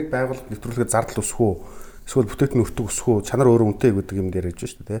чанарыг байгуулах нэвтрүүлэхэд зардал өсөх үү, эсвэл бүтээгдэхүүн өртөг өсөх үү, чанар өөрөө үнэтэй гэдэг юм дээр ярьж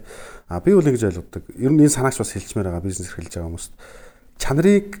шүү дээ. Би үл ингэж ойлгодог. Ер нь энэ санаач бас хэлчмээр байгаа бизнес эрхэлж байгаа хүмүүст.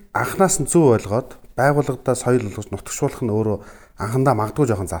 Чанарыг анханаас нь зөв ойлгоод байгууллагадаа соёл болгож нутагшуулах нь өөрөө анхандаа магадгүй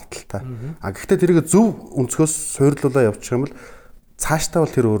жоохон зардалтай. Гэхдээ тэрийг зөв өнцгөөс суйрлуулаад явуучих юм бол цаашдаа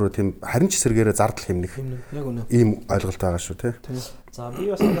бол тэр өөрөө тийм харин ч эсрэгээрээ зардал хэмнэх ийм ойлголт байгаа шүү тий. За би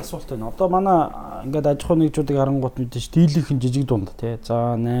бас нэг асуулт байна. Одоо манай ингээд аж ахуйн нэгжүүдийг харангуут мэдээж дийлийнхэн жижиг дунд тий.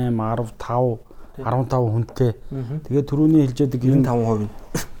 За 8, 10, 5, 15 хүнтэй. Тэгээд түрүүний хэлжээдэг 95%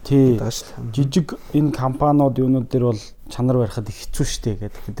 тий. Жижиг энэ компаниуд юунууд дээр бол чанар барихад их хэцүү шттэ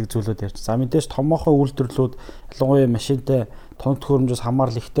гэдэг зүйлүүд ярьж. За мэдээж томоохон үйлдвэрлэлүүд ялангуяа машинтай тоног төхөөрөмжөөс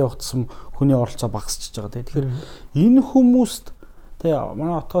хамаарал ихтэй багтсан хүний оролцоо багасчихж байгаа тий. Тэгэхээр энэ хүмүүст тий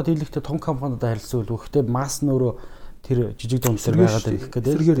манай отгоод дийлэхтэй том компаниудад харилцуулж өгөхдөө масс нь өөрөө тэр жижиг дунд дээр байгаад ирэх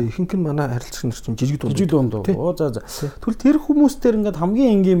гэдэг. Тэргээр ихэнх нь манай харилцагч нар чинь жижиг дунд. Оо за. Тэгвэл тэр хүмүүстээр ингээд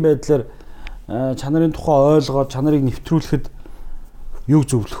хамгийн энгийн байдлаар чанарын тухай ойлгоод чанарыг нэвтрүүлэхэд юу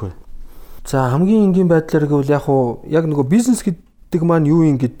зөвлөх вэ? За хамгийн энгийн байдлаар гэвэл яг нөгөө бизнес гэдэг маань юу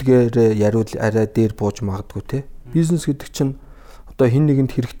юм гэдгээр яриул арай дээр бууж магадгүй те. Бизнес гэдэг чинь одоо хин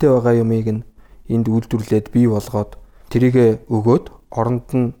нэгэнд хэрэгтэй байгаа юмыг энд үйлдвэрлээд бий болгоод тэрийгэ өгөөд оронд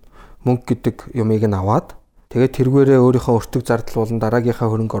нь мөнгө гэдэг юмыг нь аваад тэгээд тэргээрээ өөрийнхөө өртөг зардал болон дараагийнхаа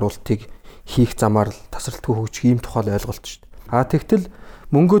хөрөнгө оруулалтыг хийх замаар тасралтгүй хөгжих ийм тухай ойлголт шүү дээ. Тэгтэл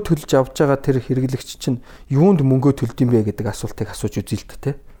мөнгөө төлж авч байгаа тэр хэрэглэгч чинь юунд мөнгөө төлд юм бэ гэдэг асуултыг асууж үзье л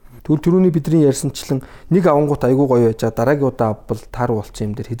дээ. Тэгвэл түрүүний бидний ярьсанчлан нэг авангууд айгүй гоё байж байгаа дараагийн удаа авбал тар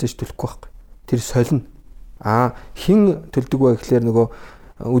болцсон юм дээр хизээж төлөхгүй байхгүй. Тэр солино. Хин төлдөг бай гэхлээр нөгөө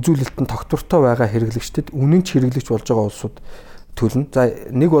үзүүлэлтэн тогтвортой байгаа хэрэглэгчдэд үнэн ч хэрэглэгч болж байгаа улсууд төлнө. За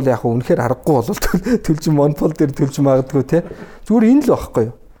нэг бол яг үнэхээр аргагүй бол төлж монопол дээр төлж магадгүй те. Зүгээр энэ л байхгүй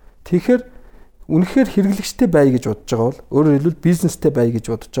юу. Тэгэхээр үнэхээр хэрэглэгчтэй бай гэж бодож байгаа бол өөрөөр хэлбэл бизнестэй бай гэж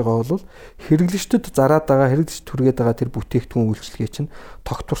бодож байгаа бол хэрэглэгчдэд зараад байгаа хэрэглэгчд түргээд байгаа тэр бүтээгдэхүүн үйлчилгээ чинь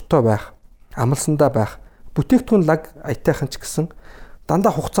тогтвортой байх, амлсандаа байх. Бүтээгдэхүүн лаг аятайхан ч гэсэн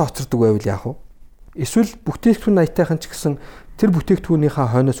дандаа хугацаа хоцордог байвал яах вэ? Эсвэл бүтээгдэхүүн аятайхан ч гэсэн тэр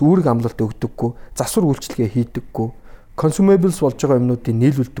бүтээгдэхүүнийхээ хойноос үүрэг амлалт өгдөггүй, засвар үйлчилгээ хийдэггүй, consumables болж байгаа юмнуудыг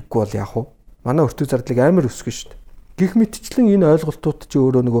нийлүүлдэггүй бол яах вэ? Манай өртөг зардлыг амар өсгөн шүү дээ. Гэх мэтчлэн энэ ойлголтууд чи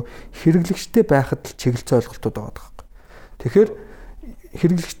өөрөө нөгөө хэрэглэгчтэй байхад л чиглэлцээ ойлголтууд байгаа байхгүй. Тэгэхээр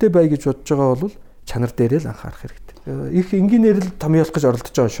хэрэглэгчтэй бай гэж бодож байгаа бол чанар дээрээ л анхаарах хэрэгтэй. Их энгийнээр л томьёолох гэж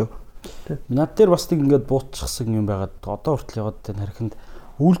оролдож байгаа шүү. Над дээр бас нэг ингээд буутчихсан юм байгаад одоо хүртэл яваад байна хариханд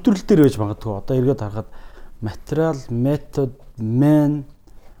үйлдвэрлэл дээр байж магадгүй. Одоо эргээд харахад материал, метод, man,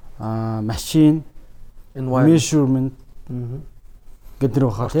 machine, measurement гэдэг нэр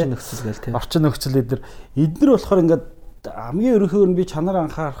бахаа тийм орчин нөхцөл эдгээр болохоор ингээд хамгийн өрөөхөөр нь би чанар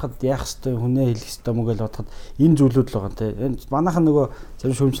анхаарахад яах ёстой хүнээ хэлэх ёстой мөгөөл бодоход энэ зүйлүүд л байгаа тийм энэ манайхан нөгөө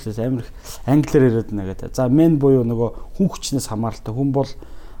зарим шүүмжлээс амар их англиар яриад байна гэдэг. За мен буюу нөгөө хүн хүчнээс хамааралтай хүн бол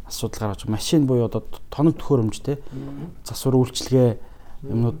асуудал гаргаж машин буюу одоо тоног төхөөрөмж тийм засвар үйлчилгээ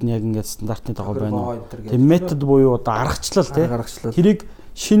юмнууд нь яг ингээд стандартны дагуу байна. Тийм метод буюу одоо аргачлал тийм тэрийг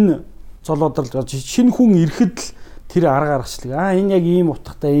шинэ золоодрол шинэ хүн ирэхэд л тэр арга аргачлал энэ яг ийм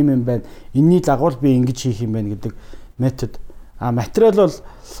утгатай ийм юм байна. Энийний дагуу би ингэж хийх юм байна гэдэг метод. Материал бол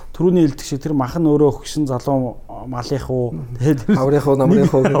түрүүний хэлдэг шиг тэр махан өөрөө өгсөн залуу малынх уу аврынх уу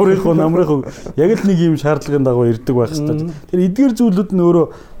намрынх уу яг л нэг ийм шаардлагын дагуу ирдэг байх хэрэгтэй. Тэр эдгээр зүйлүүд нь өөрөө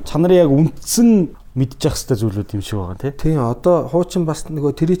чанарын яг үндсэн мэдчих хэвээр зүйлүүд юм шиг байгаа тийм. Одоо хуучин бас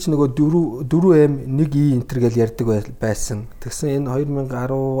нөгөө тэр чинь нөгөө 4M 1E энтер гэж ярьдаг байсан. Тэгсэн энэ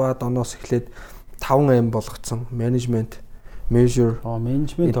 2010-аад оноос эхлээд 5M болгоцсон. Менежмент, measure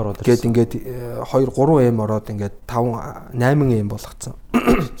менежмент ороод ирсэн. Ингээд 2 3 ороод ингээд 5 8 болгоцсон.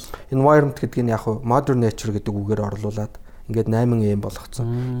 Environment гэдэг нь яг modern nature гэдэг үгээр орлуулад ингээд 8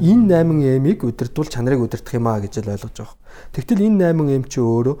 болгоцсон. Энэ 8 удирдвал чанарыг удирдах юм аа гэж л ойлгож байгаа. Тэгтэл энэ 8 чи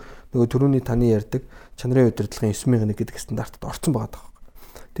өөрөө нөгөө түрүүний таны ярьдаг чанарын удирдлагын 9001 гэдэг стандартад орсон байгаа даа.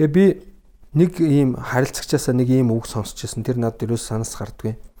 Тэгээ би нэг ийм харилцагчаасаа нэг ийм үг сонсчихсан. Тэр надад ерөөс санаас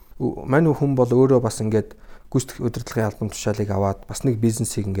гардгүй. Мань хүн бол өөрөө бас ингээд гүйцэтгэх удирдлагын албан тушаалыг аваад бас нэг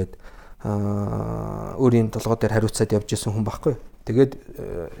бизнесийг ингээд өөрийн толгой дээр хариуцаад явж исэн хүн байхгүй. Тэгээд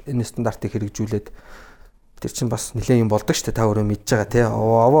энэ стандартыг хэрэгжүүлээд тэр чинь бас нэлээд юм болдог штэ та өөрөө мэдж байгаа тий.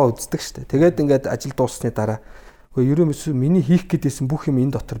 Овоо үздэг штэ. Тэгээд ингээд ажил дууссаны дараа ерөөсөө миний хийх гэдээсэн бүх юм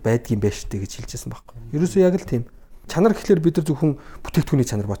энэ дотор байдгийн байж штэ гэж хэлжсэн байхгүй. Ерөөсөө яг л тийм. Чанар гэхэлэр бид нар зөвхөн бүтээгдэхүүний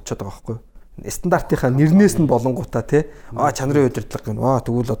чанар бодчиход байгаа байхгүй. Стандартынхаа нэрнээс нь болонгуудаа тий чанарын удирдлага гэнэ.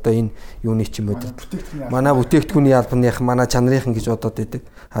 Тэгвэл одоо энэ юуны ч юм удирдлага. Манай бүтээгдэхүүний албаных манай чанарынхан гэж бодоод байдаг.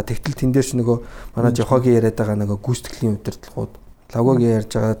 Тэгтэл тэн дээр ч нөгөө манай Жохогийн яриад байгаа нөгөө гүйцэтгэлийн удирдлагууд, логогийн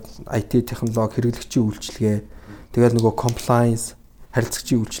ярьж байгаа IT технологи, хэрэглэгчийн үйлчилгээ, тэгэл нөгөө compliance,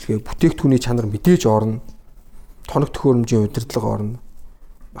 харилцагчийн үйлчилгээ, бүтээгдэхүүний чанар мэдээж орно. Тоног төхөөрөмжийн удирдлага орно.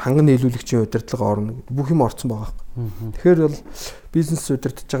 Ханган нийлүүлэгчийн удирдлага орно. Бүх юм орцсон байгаа. Тэгэхээр бол бизнес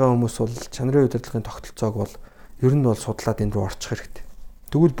удирдах байгаа хүмүүс бол чанарын удирдлагын тогтолцоог бол ер нь бол судлаад энэ рүү орчих хэрэгтэй.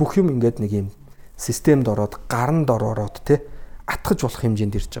 Тэгвэл бүх юм ингээд нэг юм системд ороод, гаранд ороод тий атгаж болох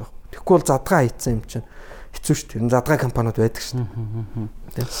хэмжээнд ирж байгаа. Тэгэхгүй бол задгаа хийцэн юм чинь хэцүү шүү дээ. Энэ задгаа компаниуд байдаг шүү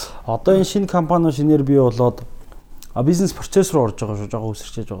дээ. Одоо энэ шинэ компани шинээр бий болоод бизнес процесс руу орж байгаа шүү. Жоо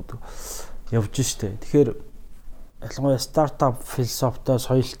үсэрчээж байгаа. Явж штэ. Тэгэхээр ялангуяа стартап философитой,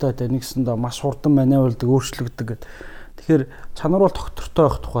 соёлтой нэгсэндээ маш хурдан маневралдаг, өөрчлөгддөг гэдэг. Тэгэхээр чанар бол тогтвортой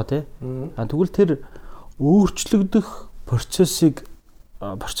байх тухай тий. Тэгвэл тэр өөрчлөгдөх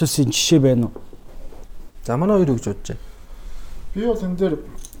процессын жишээ байна уу? За манай хоёр гэж бодож байна. Би бол энэ дээр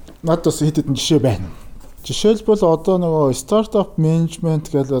надад бас хэд хэдэн жишээ байна. Жишээлбэл одоо нөгөө стартап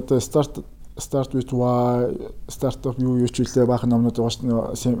менежмент гэдэг одоо start with why стартап юу ч үлээ баахан номнууд байгаа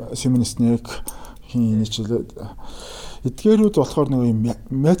шүү дээ. Симонснек хин нэчлээ. Эдгээрүүд болохоор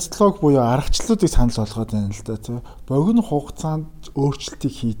нөгөө методологи буюу аргачлалуудыг санал болгоод байна л да тий. Богино хугацаанд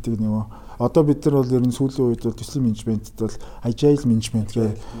өөрчлөлтийг хийдэг нөгөө одоо бид нар бол ер нь сүүлийн үед бол төслийн менежментэд бол agile management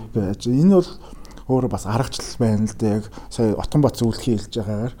гэж энэ бол өөрөө бас аргачлал байна л да. Яг сая Отонбат зөвлөхий хэлж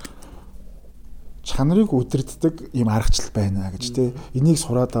байгаагаар чанарыг удирддаг юм аргачлал байна гэж тий. Энийг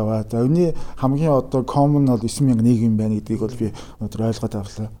сураад аваа. За үүний хамгийн одоо common бол 9001 юм байна гэдгийг бол би өнөөдөр ойлгоод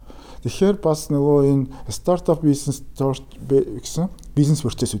авлаа. Тэгэхээр бас нөгөө энэ стартап бизнес гэсэн бизнес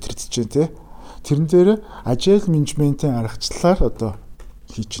процесс удирдах чинь тий. Тэрэн дээр agile менежментийн аргачлалаар одоо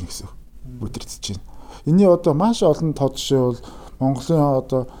хийж гин гэсэн удирдах чинь. Энийн одоо маш олон тод жишээ бол Монголын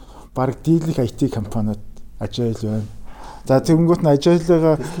одоо баг дийлэх IT компаниуд agile байна. За тэгэнгүүт нь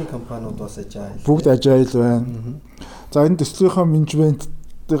agile-га төслийн компаниуд бас agile. Бүгд agile байна. За энэ төслийнхөө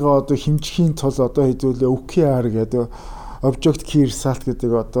менежменттэйгээ одоо хэмжихийн тул одоо хэдүүлээ OKR гэдэг Object Key Result гэдэг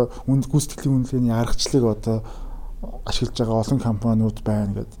одоо гүйцэтгэлийн үнэлгээний аргачлалыг одоо ашиглаж байгаа олон компаниуд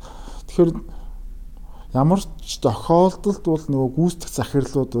байна гэдэг. Тэгэхээр ямар ч тохиолдолд бол нөгөө гүйцэтгэх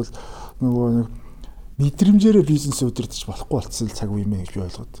захирлууд бол нөгөө мэдрэмжээрээ бизнес удирдах болохгүй болцсон цаг үе юм гэж би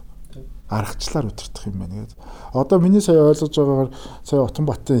ойлгоод. Аргачлалаар удирдах юм байна гэдэг. Одоо миний сая ойлгож байгаагаар сая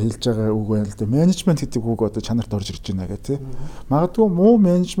Отонбатын хэлж байгаа үг байна л да. Менежмент гэдэг үг одоо чанарт орж ирж байна гэх тийм. Магадгүй муу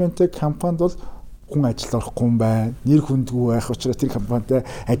менежменттэй компанид бол хүн ажил орохгүй юм байна. Нэр хүндгүй байх учраас тэр компанитай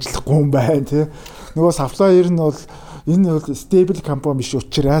ажиллахгүй юм байна тий. Нөгөө саплайер нь бол энэ бол stable компани биш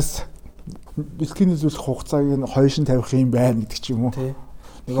учраас бэлтгэн нийлүүлэх хугацааг нь хойшин тавих юм байна гэдэг ч юм уу. Тий.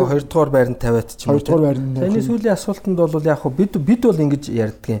 Нөгөө 2 дугаар байранд тавиад ч юм уу. 2 дугаар байранд. Таны сүүлийн асуултанд бол яг бид бол ингэж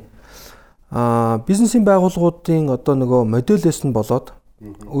ярьдаг юм. Бизнесийн байгууллагуудын одоо нөгөө модельээс нь болоод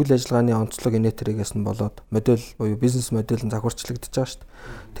үйл ажиллагааны онцлог инээтрээс нь болоод модель буюу бизнес модель нь загварчлагдаж байгаа шүү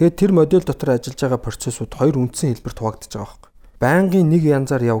дээ. Тэгээд тэр модель дотор ажиллаж байгаа процессууд хоёр үндсэн хэлбэрт хуваагдаж байгаа байхгүй. Байнгын нэг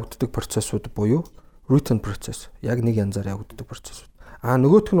янзаар явагддаг процессууд буюу routine process. Яг нэг янзаар явагддаг процессууд.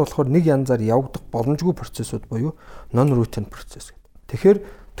 Нөгөөх нь болохоор нэг янзаар явагдах боломжгүй процессууд буюу non routine process гэдэг. Тэгэхээр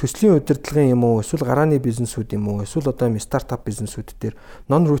төслийн удирдлагын юм уу эсвэл гарааны бизнесүүд юм уу эсвэл одоо юм стартап бизнесүүд дээр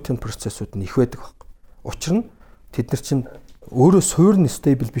non routine процессууд нь их байдаг байхгүй. Учир нь тэд нар чинь өөрөө суурь нь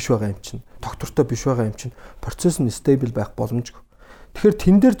stable биш байгаа юм чинь, тогтвортой биш байгаа юм чинь, процесс нь stable байх боломжгүй. Тэгэхээр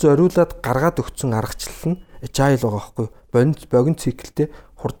тэн дээр зориулаад гаргаад өгсөн аргачлал нь agile байгаа байхгүй. Богино циклтэй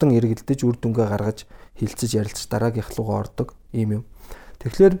хурдан эргэлдэж үр дүнгээ гаргаж хилцэж ярилцаж дараагийнх руугаа ордог юм юм.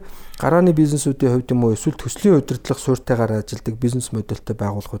 Тэгэхээр гарааны бизнесүүдийн хувьд юм уу эсвэл төслийн удирдлага суурьтайгаар ажилладаг бизнес модельтэй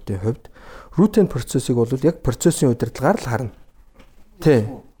байгууллагуудын хувьд routine процессыг бол яг процессын удирдлагаар л харна. Тий.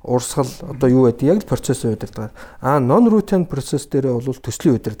 урсгал одоо юу гэдэг яг л процессын удирдлага. Non routine process дээр бол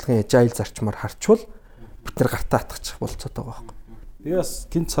төслийн удирдлагын agile зарчмаар харчвал бид нар гартаа атгачих болцоод байгаа байхгүй. Би бас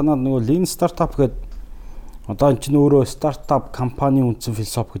гинт санаад нөгөө lean startup гэдэг одоо энэ чинь өөрөө стартап компани үндсэн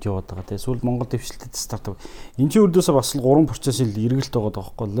философи гэж яваад байгаа. Тэгээ сүүл Монгол дэвшилтэд стартап. Энэ чинь үрдөөсөө бас л 3 процессын эргэлт байгаа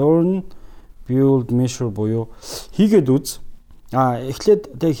байхгүй. Learn, build, measure буюу хийгээд үз.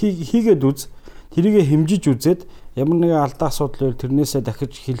 Эхлээд тэгээ хийгээд үз. Тэрийгэ хэмжиж үзээд ямар нэгэн алдаа асуудал байвал тэрнээсээ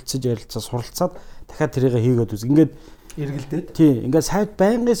дахиж хилцэж ярилцаа суралцаад дахиад тэрийгэ хийгээд үз. Ингээд эргэлдээд. Тий, ингээд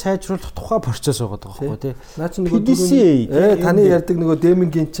байнгын сайжруулах тухай процесс байгаа байхгүй тий. Наа чи нөгөө PDCA таны ярьдаг нөгөө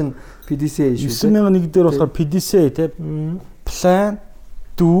Deming-ийн чинь PDCA шүү. 9001 дээр болохоор PDCA тий. Plan,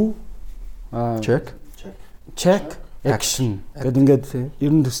 do, check, action гэдэг ингээд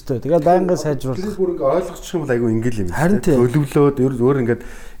ерөн төстэй. Тэгээд байнгын сайжруулах. Тэр бүр ингээд ойлгочих юм бол айгүй ингээл юм. Харин төлөвлөөд өөр ингээд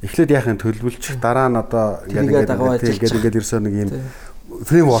эхлээд яахын төлөвлөлчих дараа нь одоо ингээд ирсэн нэг юм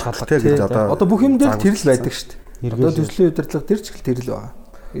фреймворк тий гэж одоо бүх юм дээр тэр л байдаг шүү дээ. Одоо төслийн удирдлага тэр ч ихэл тэр л байгаа.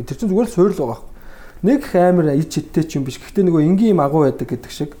 Тэр чинь зүгээр л суурил байгаа. Нэг амар ич хиттэй ч юм биш. Гэхдээ нөгөө энгийн юм агуу байдаг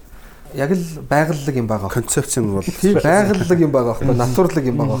гэдэг шиг яг л байгаллаг юм байгаа. Концепц нь бол тийм байгаллаг юм байгаа байхгүй, натурлаг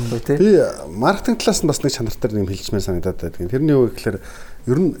юм байгаа байхгүй тий. Би маркетинг талаас нь бас нэг чанартай юм хэлжмээр санагдаад байдаг. Тэрний үг гэхээр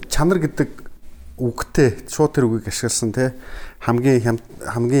ер нь чанар гэдэг үгтэй шууд тэр үгийг ашигласан тий хамгийн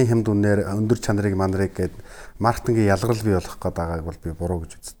хямд үнээр өндөр чанарыг манарыг гээд маркетингийн ялгарл бий болох гээд байгааг бол би буруу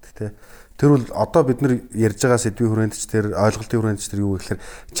гэж үздэг тий. Тэр бол одоо бид нар ярьж байгаа сэдвийн хүрээндч тэр ойлголтын хүрээндч тэр юу гэхээр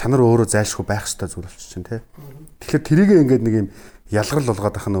чанар өөрөө зайлшгүй байх ёстой зүйл болчихсон тий. Тэгэхээр тэрийг ингээд нэг юм ялгарл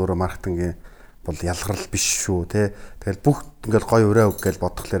болгоод ах нь өөрөө маркетингийн бол ялгарл биш шүү тий. Тэгэл бүх ингээд гой ураа үг гэж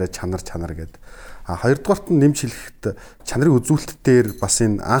бодхолоор чанар гэдэг. Хоёрдугаарт нь нэмж хэлэхэд чанарын үзүүлэлт дээр бас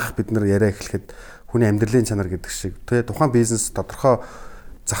энэ анх бид нар яриа эхлэхэд хүний амьдралын чанар гэдэг шиг тий тухайн бизнес тодорхой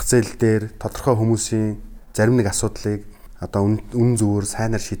зах зээл дээр тодорхой хүмүүсийн зарим нэг асуудлыг одоо үн зөвөр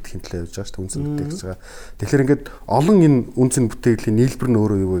сайнаар шийдэх юм төлөө явж байгаа шүү дээ үнцэн бүтээгч байгаа. Тэгэхээр ингээд олон энэ үнцэн бүтээгдэхүүн нийлбэр нь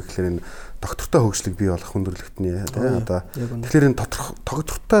өөрөө юу вэ гэхээр энэ доктортой хөгжлийг бий болгох хүндрэлтний тий одоо тэгэхээр энэ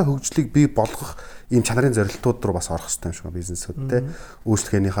доктортой хөгжлийг бий болгох ийм чанарын зорилтууд руу бас орох хэрэгтэй юм шиг бизнесүүд тий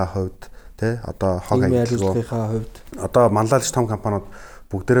үйлчлэгээнийхээ хувьд тий одоо хог аялагчдынхаа хувьд одоо манлайлагч том компаниуд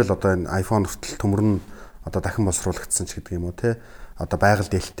бүгдээрээ л одоо энэ iPhone хүртэл төмөрн одоо дахин боловсруулагдсан ч гэдэг юм уу тий одоо байгаль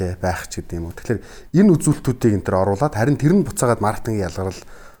дээлтэй байх ч гэдэг юм уу. Тэгэхээр энэ үзүүлэлтүүдийг энэ төр оруулаад харин тэр нь буцаагаад маркетингийн ялгарл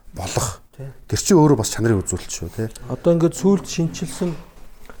болох. Тэр чинь өөрөө бас чанарын үзүүлэлт шүү тий. Одоо ингээд сүүлд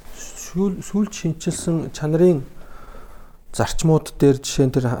шинчилсэн чанарын зарчмууд дээр жишээ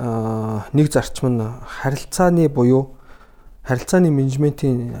нь тэр нэг зарчим нь харилцааны менежмент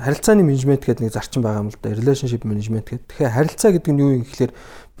гэдэг нэг зарчим байгаа юм л да. Relationship management гэдэг. Тэгэхээр харилцаа гэдэг нь юу юм гэхээр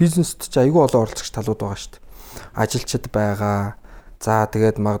бизнест ч аюул олон оролцогч талууд байгаа шүү дээ. Ажилчид байгаа. За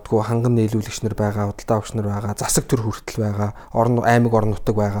тэгээд магадгүй ханган нийлүүлэгч нар байгаа, худалдаа авагч нар байгаа, засаг төр хүртэл байгаа, аймаг орон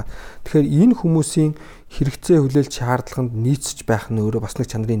нутаг байгаа. Тэгэхээр энэ хүмүүсийн хэрэгцээ хүлээлт шаардлаганд нийцэж байх нь өөрөө бас нэг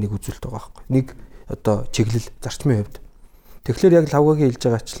чанарын нэг үзүүлэлт байгаа байхгүй. Нэг одоо чиглэл зарчмын хувьд. Тэгэхээр яг лавгагийн хэлж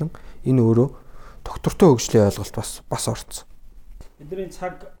байгаачлан энэ өөрөө доктортой хөгжлийн ойлголт бас орцсон. Бидний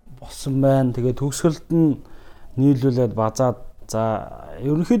цаг болсон байна. Тэгээд төгсгөлд нь нийлүүлээд базаад за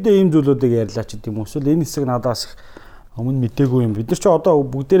ерөнхийдөө ийм зүйлүүдийг ярьлаа ч гэдэм үү. Эсвэл энэ хэсэг надаас өмнө мэдээгүй юм. Бид нар ч одоо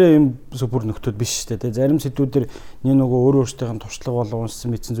бүгдээрээ юм супер нөхдөд биш шүү дээ. Зарим сэдвүүдээр нэг нөгөө өөрөөсдийнх нь туршлага болон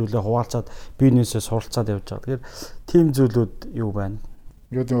уншсан мэдсэн зүйлээ хуваалцаад бизнесээ суралцаад явж байгаа. Тэгэхээр тийм зүйлүүд юу байна?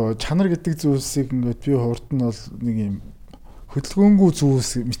 Ингээд чанар гэдэг зүйлсийг ингээд би хурд нь бол нэг юм хөдөлгөөнгүй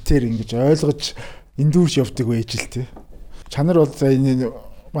зүйлс мэтэр ингэж ойлгож эндүүрч явдаг байж л тээ. Чанар бол за энэ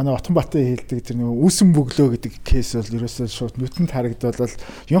манай Отонбатын хэлдэг тэр нэг үүсэн бөглөө гэдэг кейс бол ерөөсөө шууд нүтэнд харагдвал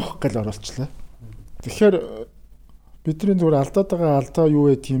ёнх гал оруулчлаа. Тэгэхээр бидний зүгээр алдаад байгаа алдаа юу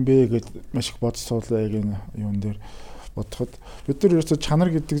вэ тийм бэ гэж маш их бодож суулаа яг энэ юун дээр бодоход бид нар ерөөсөө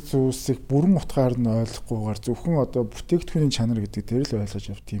чанар гэдэг зүйлсийг бүрэн утгаар нь ойлгохгүйгээр зөвхөн одоо бүтээгдэхүүний чанар гэдэг дээр л ойлгож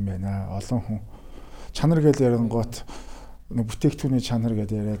явт юм байна. Олон хүн чанар гэж ярингоот нэг бүтээгдэхүүний чанар гэж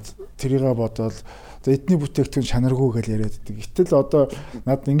яриад тэрийгээ бодоод за эдний бүтээгдэхүүн чанаргүй гэж яриад байдаг. Гэтэл одоо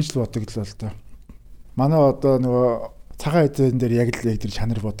надад ингэж л бодогдлоо л да. Манай одоо нөгөө цагаан эдэн дээр яг тэр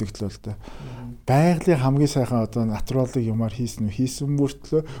чанар бодогдлоо л да. Байгалийн хамгийн сайхан одоо натуралыг юмар хийсэн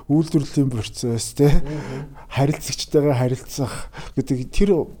мөртлөө үйлдвэрлэлийн процесс те харилцагчтайгаа харилцах гэдэг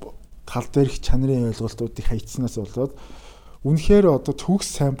тэр тал дээрх чанарын ойлголтуудыг хайцснаас болоод үнэхээр одоо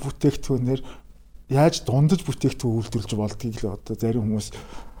төгс сайн бүтээгдэхүүнээр яаж дундаж бүтээгдэхүүн үйлдвэрлэж болдгийг л одоо зарим хүмүүс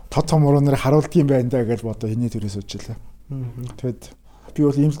тод томроо харуулдаг юм байна даа гэж бодоо энэний төрөөс үжилээ. Тэгэд би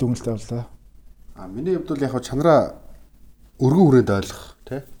бол ийм л дүгнэлт авлаа. Миний хувьд бол яг чанараа өргөн хүрээнд ойлгох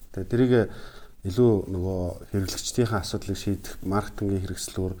те. Тэгээ тэрийг илүү нөгөө хэрэглэгчдийн асуудлыг шийдэх маркетингийн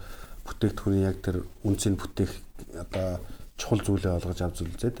хэрэгслүүр бүтээгдэхүүний яг тэр үнцийг бүтээх одоо чухал зүйлээ олгож авч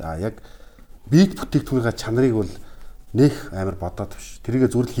үзээд яг бит бүтээгдэхүүнийхээ чанарыг бол нэх амар бодоод биш. Тэрийг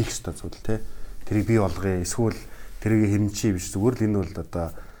зүгээр л хийх ёстой зүйл те. Тэрийг бий болгоё. Эсвэл тэрийг хэмжиж биш. Зүгээр л энэ бол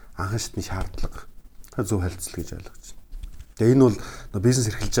одоо анхан шатны шаардлага. Зөв харилцал гэж ойлгож байна. Тэгээ энэ бол бизнес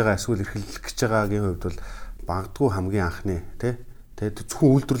эрхэлж байгаа эсвэл эрхлэх гэж байгаагийн хувьд бол багдгүй хамгийн анхны тий. Тэгээд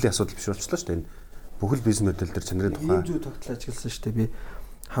зөвхөн үйлдвэрлэлийн асуудал биш болчихлоо шүү дээ. Энэ бүхэл бизнес модель дээр чанарын тухай ийм зүйл тогтол ажигласан шүү дээ. Би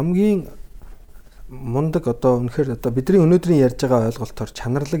хамгийн мундаг одоо үнэхээр одоо бидний өнөөдрийн ярьж байгаа ойлголтоор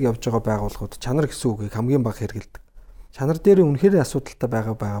чанарлаг явж байгаа байгууллагууд чанар гэсэн үгийг хамгийн бага хэрэгэлдэг. Чанар дээр үнэхээр асуудалтай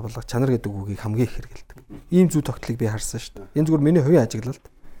байгаа байгууллага чанар гэдэг үгийг хамгийн их хэрэгэлдэг. Ийм зүйл тогтлыг би харсан шүү дээ. Энэ зүгээр миний хувийн ажиглалт.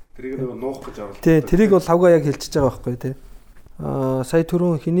 тэрийг нэг нуух гэж оруулдаг. Тий, тэрийг бол хавгаа яг хэлчихэж байгаа байхгүй тий. Сая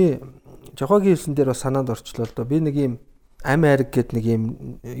түрүүн хиний Жохогийн хэлсэн дээр бас санаанд орчлоо л доо. Би нэг юм ам айраг гэд нэг юм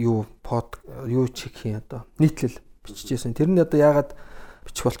юу чихийн одоо нийтлэл биччихсэн. Тэр нь одоо яагаад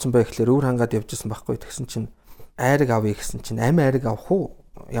бичих болсон бай гэхлээр өвөр хангаад явжсэн байхгүй. Тэгсэн чинь айраг авъя гэсэн чинь ам айраг авах уу?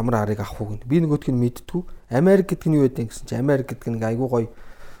 Ямар арыг авах уу гэнэ. Би нөгөөдг нь мэдтгүү. Ам айраг гэдэг нь юу вэ гэсэн чинь ам айраг гэдэг нь айгүй гоё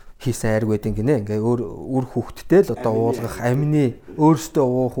хийсэн айраг байдаг гинэ. Ингээ өөр хүүхдтэй л одоо уулгах амны өөрөөсөө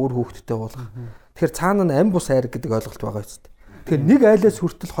уух өөр хүүхдтэй уулгах. Тэгэхээр цаана нь ам бус айраг гэдэг ойлголт байгаа юм. Тэгэхээр нэг айлаас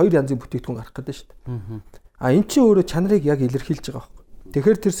хүртэл хоёр янзын бүтээгдэхүүн гарах гэдэг шүү дээ. Эн чинь өөрөө чанарыг яг илэрхийлж байгаа байхгүй.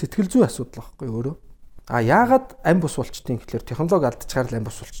 Тэгэхээр тэр сэтгэл зүйн асуудал байхгүй өөрөө. Яагаад ам бус болчтیں۔ Гэхлээр технологи алдчихаар л ам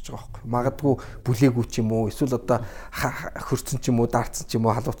бус болчихж байгаа байхгүй. Магадгүй бүлээгүй ч юм уу, эсвэл одоо хөрцөн ч юм уу, даарцсан ч юм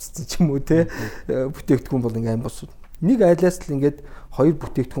уу, халууцсан ч юм уу те бүтээгдэхүүн бол ингээм ам бус. Нэг айлаас л ингээд хоёр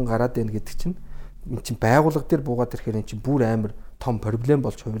бүтээгдэхүүн гараад байна гэдэг чинь эн чинь байгууллага дээр буугаад ирэхээр эн чинь бүр амар том проблем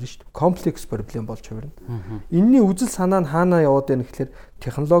болж хувирна шүү дээ. Комплекс проблем болж хувирна. Энийний үзэл санаа нь хаанаа яваад байна гэхлээр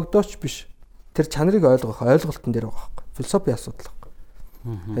технологидооч биш. Тэр чанарыг ойлгох ойлголтон дээр байгаа байхгүй. Философи асуудал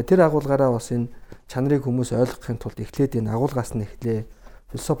байхгүй. Тэр агуулгаараа бас энэ чанарыг хүмүүс ойлгохын тулд эхлээд энэ агуулгаас нь эхлээ,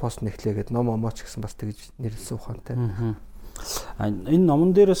 философиос нь эхлээ гэд ном омооч гэсэн бас тэгж нэрлсэн ухаантай. Энэ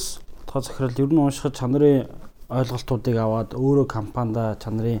номон дээрээс тоо захирал ер нь уншихад чанарын ойлголтуудыг аваад өөрөө компанида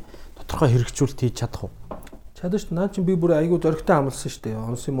чанарын тодорхой хэрэгжүүлэлт хийж чадах уу? Чадна шүү дээ. Наа чи би бүр айгүй зөрөгтэй амласан шүү дээ.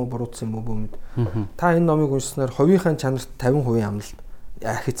 Онс юм уу, буруутсан юм уу бүүмэд. Та энэ номыг уншсанаар хувийнхаа чанарт 50% амлалт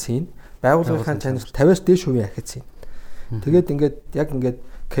ахиц хийн. Байгууллагын чанарт 50-аас дээш хувийн ахиц хийн. Тэгээд ингээд яг ингээд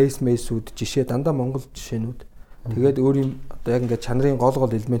кейс мэйсүүд жишээ дандаа Монгол жишээнүүд. Тэгээд өөрийн одоо яг ингээд чанарын гол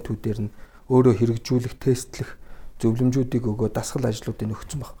элементүүдээр нь өөрөө хэрэгжүүлэх, тестлэх зөвлөмжүүдийг өгөө дасгал ажлуудыг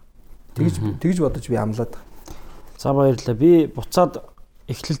өгсөн баг. Тэгж бодож би амлаад. За баярлалаа. Би буцаад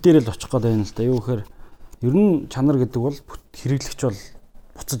эхлэл дээр л очих гээд байна л да. Юу гэхээр ер нь чанар гэдэг бол хэрэглэгч бол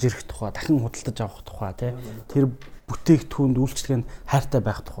буцаж ирэх тухай, дахин худалдаж авах тухай тий. Тэр бүтээгдэхүүнд үйлчлэгэнд хайртай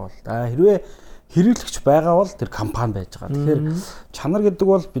байх тухай бол. Хэрвээ хэрэглэгч байгаа бол тэр компани байж байгаа. Тэгэхээр чанар гэдэг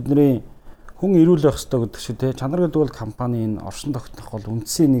бол бидний хүн эрүүл байх ёстой гэдэг шиг тий. Чанар гэдэг бол компани энэ оршин тогтнох бол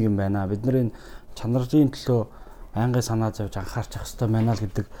үндсэн нэг юм байна. Бид нэр энэ чанарын төлөө байнгын санаа зовж анхаарч явах ёстой байна л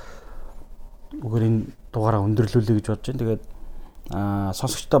гэдэг үгээр энэ дугаараа өндөрлүүлэе гэж бодож байна. Тэгээд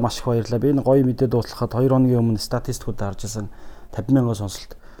сонсогчдоо маш их баярлалаа. Би энэ гоё мэдээ дууслахад 2 хоногийн өмнө статистикууд харж исэн 50,000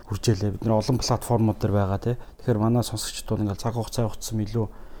 сонсолт хүрчээлээ. Бид нэр олон платформуд дээр байгаа тий. Тэгэхээр манай сонсогчдод ингээл цаг хугацаа явагдсан илүү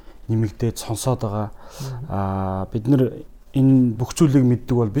нэмэгдээд сонсоод байгаа. Бид нэр энэ бүх зүйлийг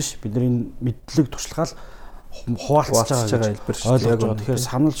мэддэг бол биш. Бид нар энэ мэдлэг туршлагаал хуваалцаж байгаа хэлбэр шүү дээ. Тэгэхээр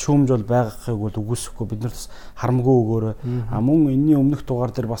санал шүүмж бол байгаахыг бол үгүйсэхгүй бид нар харамгүй өгөөрэй. Мөн энэний өмнөх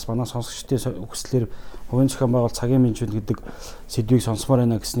дугаар дээр бас манай сонсогчдын хүслээр хувийн зохион байгуулалт цагийн менежмент гэдэг сэдвийг сонсомоор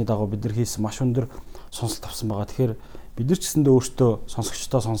байна гэсний дагуу бид нар хийсэн маш өндөр сонсолт авсан байгаа. Тэгэхээр бид нар ч гэсэндээ өөртөө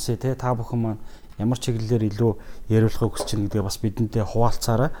сонсогчдоо сонсъё те та бүхэн маань ямар чиглэлээр илүү яриулахыг хүсэж байна гэдгээ бас бидэнтэй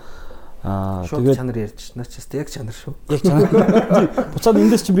хуваалцаарай. Тэгээд чанар ярьж байна ч гэсэн яг чанар шүү. Яг чанар. Буцаад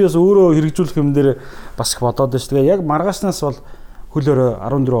эндээс чи би бас өөрөө хэрэгжүүлэх юм дээр бас их бодоод байна шүү. Тэгээ яг маргааснаас бол хөл хорой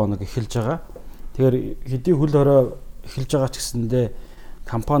 14 хоног эхэлж байгаа. Тэгэхээр хэдий хөл хорой эхэлж байгаа ч гэсэндээ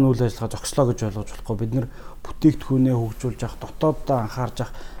компани үйл ажиллагаа зогслоо гэж ойлгож болохгүй. Бид нэр бүтээгдэхүүнээ хөгжүүлж авах, дотооддоо анхаарч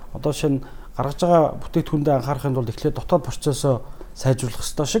авах. Одоо шинэ гаргаж байгаа бүтээгдэхүүндээ анхаарахын тулд эхлээд дотоод процессоо сайжруулах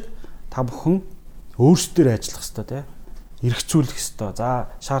хэрэгтэй шиг та бүхэн өөрсдөө ажиллах хэрэгтэй тийм. Эргцүүлэх ёстой. За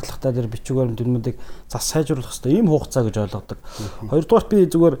шаардлагатай дээр бичиг баримтуудыг зас сайжруулах ёстой. Ийм хугацаа гэж ойлгодог. Хоёрдугаарт би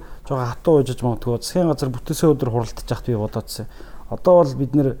зүгээр жоохон хатуу уужиж магадгүй засгийн газар бүтээсээ өдөр хуралдаж яхад би бодоодсэн. Одоо бол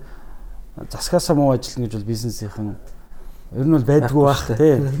бид нэр засгаасаа муу ажиллана гэж бол бизнесийнхэн ер нь бол байдгүй байх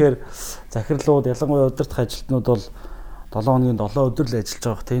тий. Тэгэхээр захирлууд ялангуяа удирдах ажилтнууд бол 7 хоногийн 7 өдөр л ажиллаж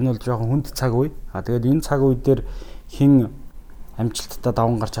байгаа. Тэгээ энэ бол жоохон хүнд цаг үе. Тэгээд энэ цаг үе дээр хин амжилттай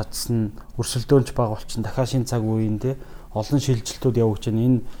даван гарч чадсан өрсөлдөөнч баг болчин дахиад шинэ цаг үеийн тий олон шилжилтүүд явуулж байна.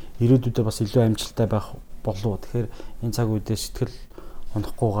 Энэ ирээдүйдээ бас илүү амжилттай байх болов. Тэгэхээр энэ цаг үедээ сэтгэл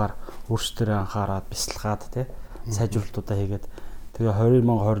унахгүйгээр өөрсдөө анхаарад бясалгаад тий сайжруулалтуудаа хийгээд тэгээ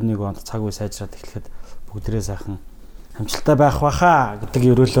 2021 онд цаг үе сайжраад эхлэхэд бүгдээрээ сайхан амжилттай байх баха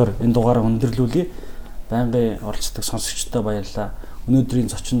гэдэг өрөөлөөр энэ дугаараа өндөрлүүлье. Байнгын оролцдог сонсогчдод баярлалаа. Өнөөдрийн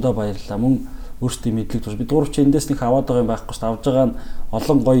зочиндоо баярлалаа. Мөн өөрсдийн мэдлэг тус бид гурав ч эндээс нэг аваад байгаа юм байхгүй шүү дээ. Авж байгаа нь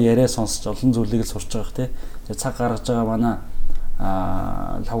олон гоё яриа сонсож олон зүйлийг л сурч байгаа тий. Цаг гаргаж байгаа манай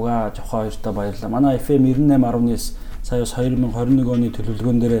лавга жохоо хоёртоо баярлалаа. Манай FM 98.9 сая 2021 оны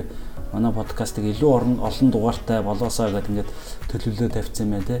төлөвлөгөөн дээр манай подкастыг илүү олон дугаартай болоосоо гэдэг ингээд төлөвлөлөө тавьсан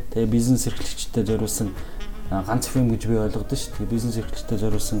юм байна тий. Тэгээ бизнес эрхлэгчдэд зориулсан ганц FM гэж би ойлгодсон шүү. Тэгээ бизнес эрхлэгчдэд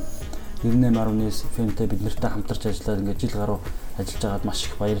зориулсан 98.9 FM-тэй бид нартай хамтарч ажиллаад ингээд жил гаруй ажиллаж байгаад маш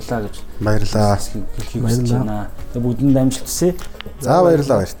их баярлалаа гэж хэлхийг хүсэж байна. Тэгээ бүгдэнд амжилт хүсье. За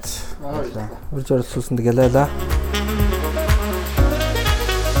баярлалаа баярт. Урьж оролцуулсанд гэлээлаа.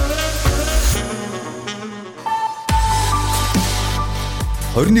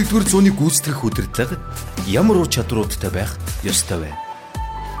 Хоригдүгээр зууны гүйцэтгэх удирдлага ямар ур чадваруудтай байх ёстой вэ?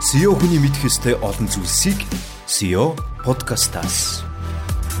 CEO хүний мэдэх ёстой олон зүйлсийг CEO podcast-аас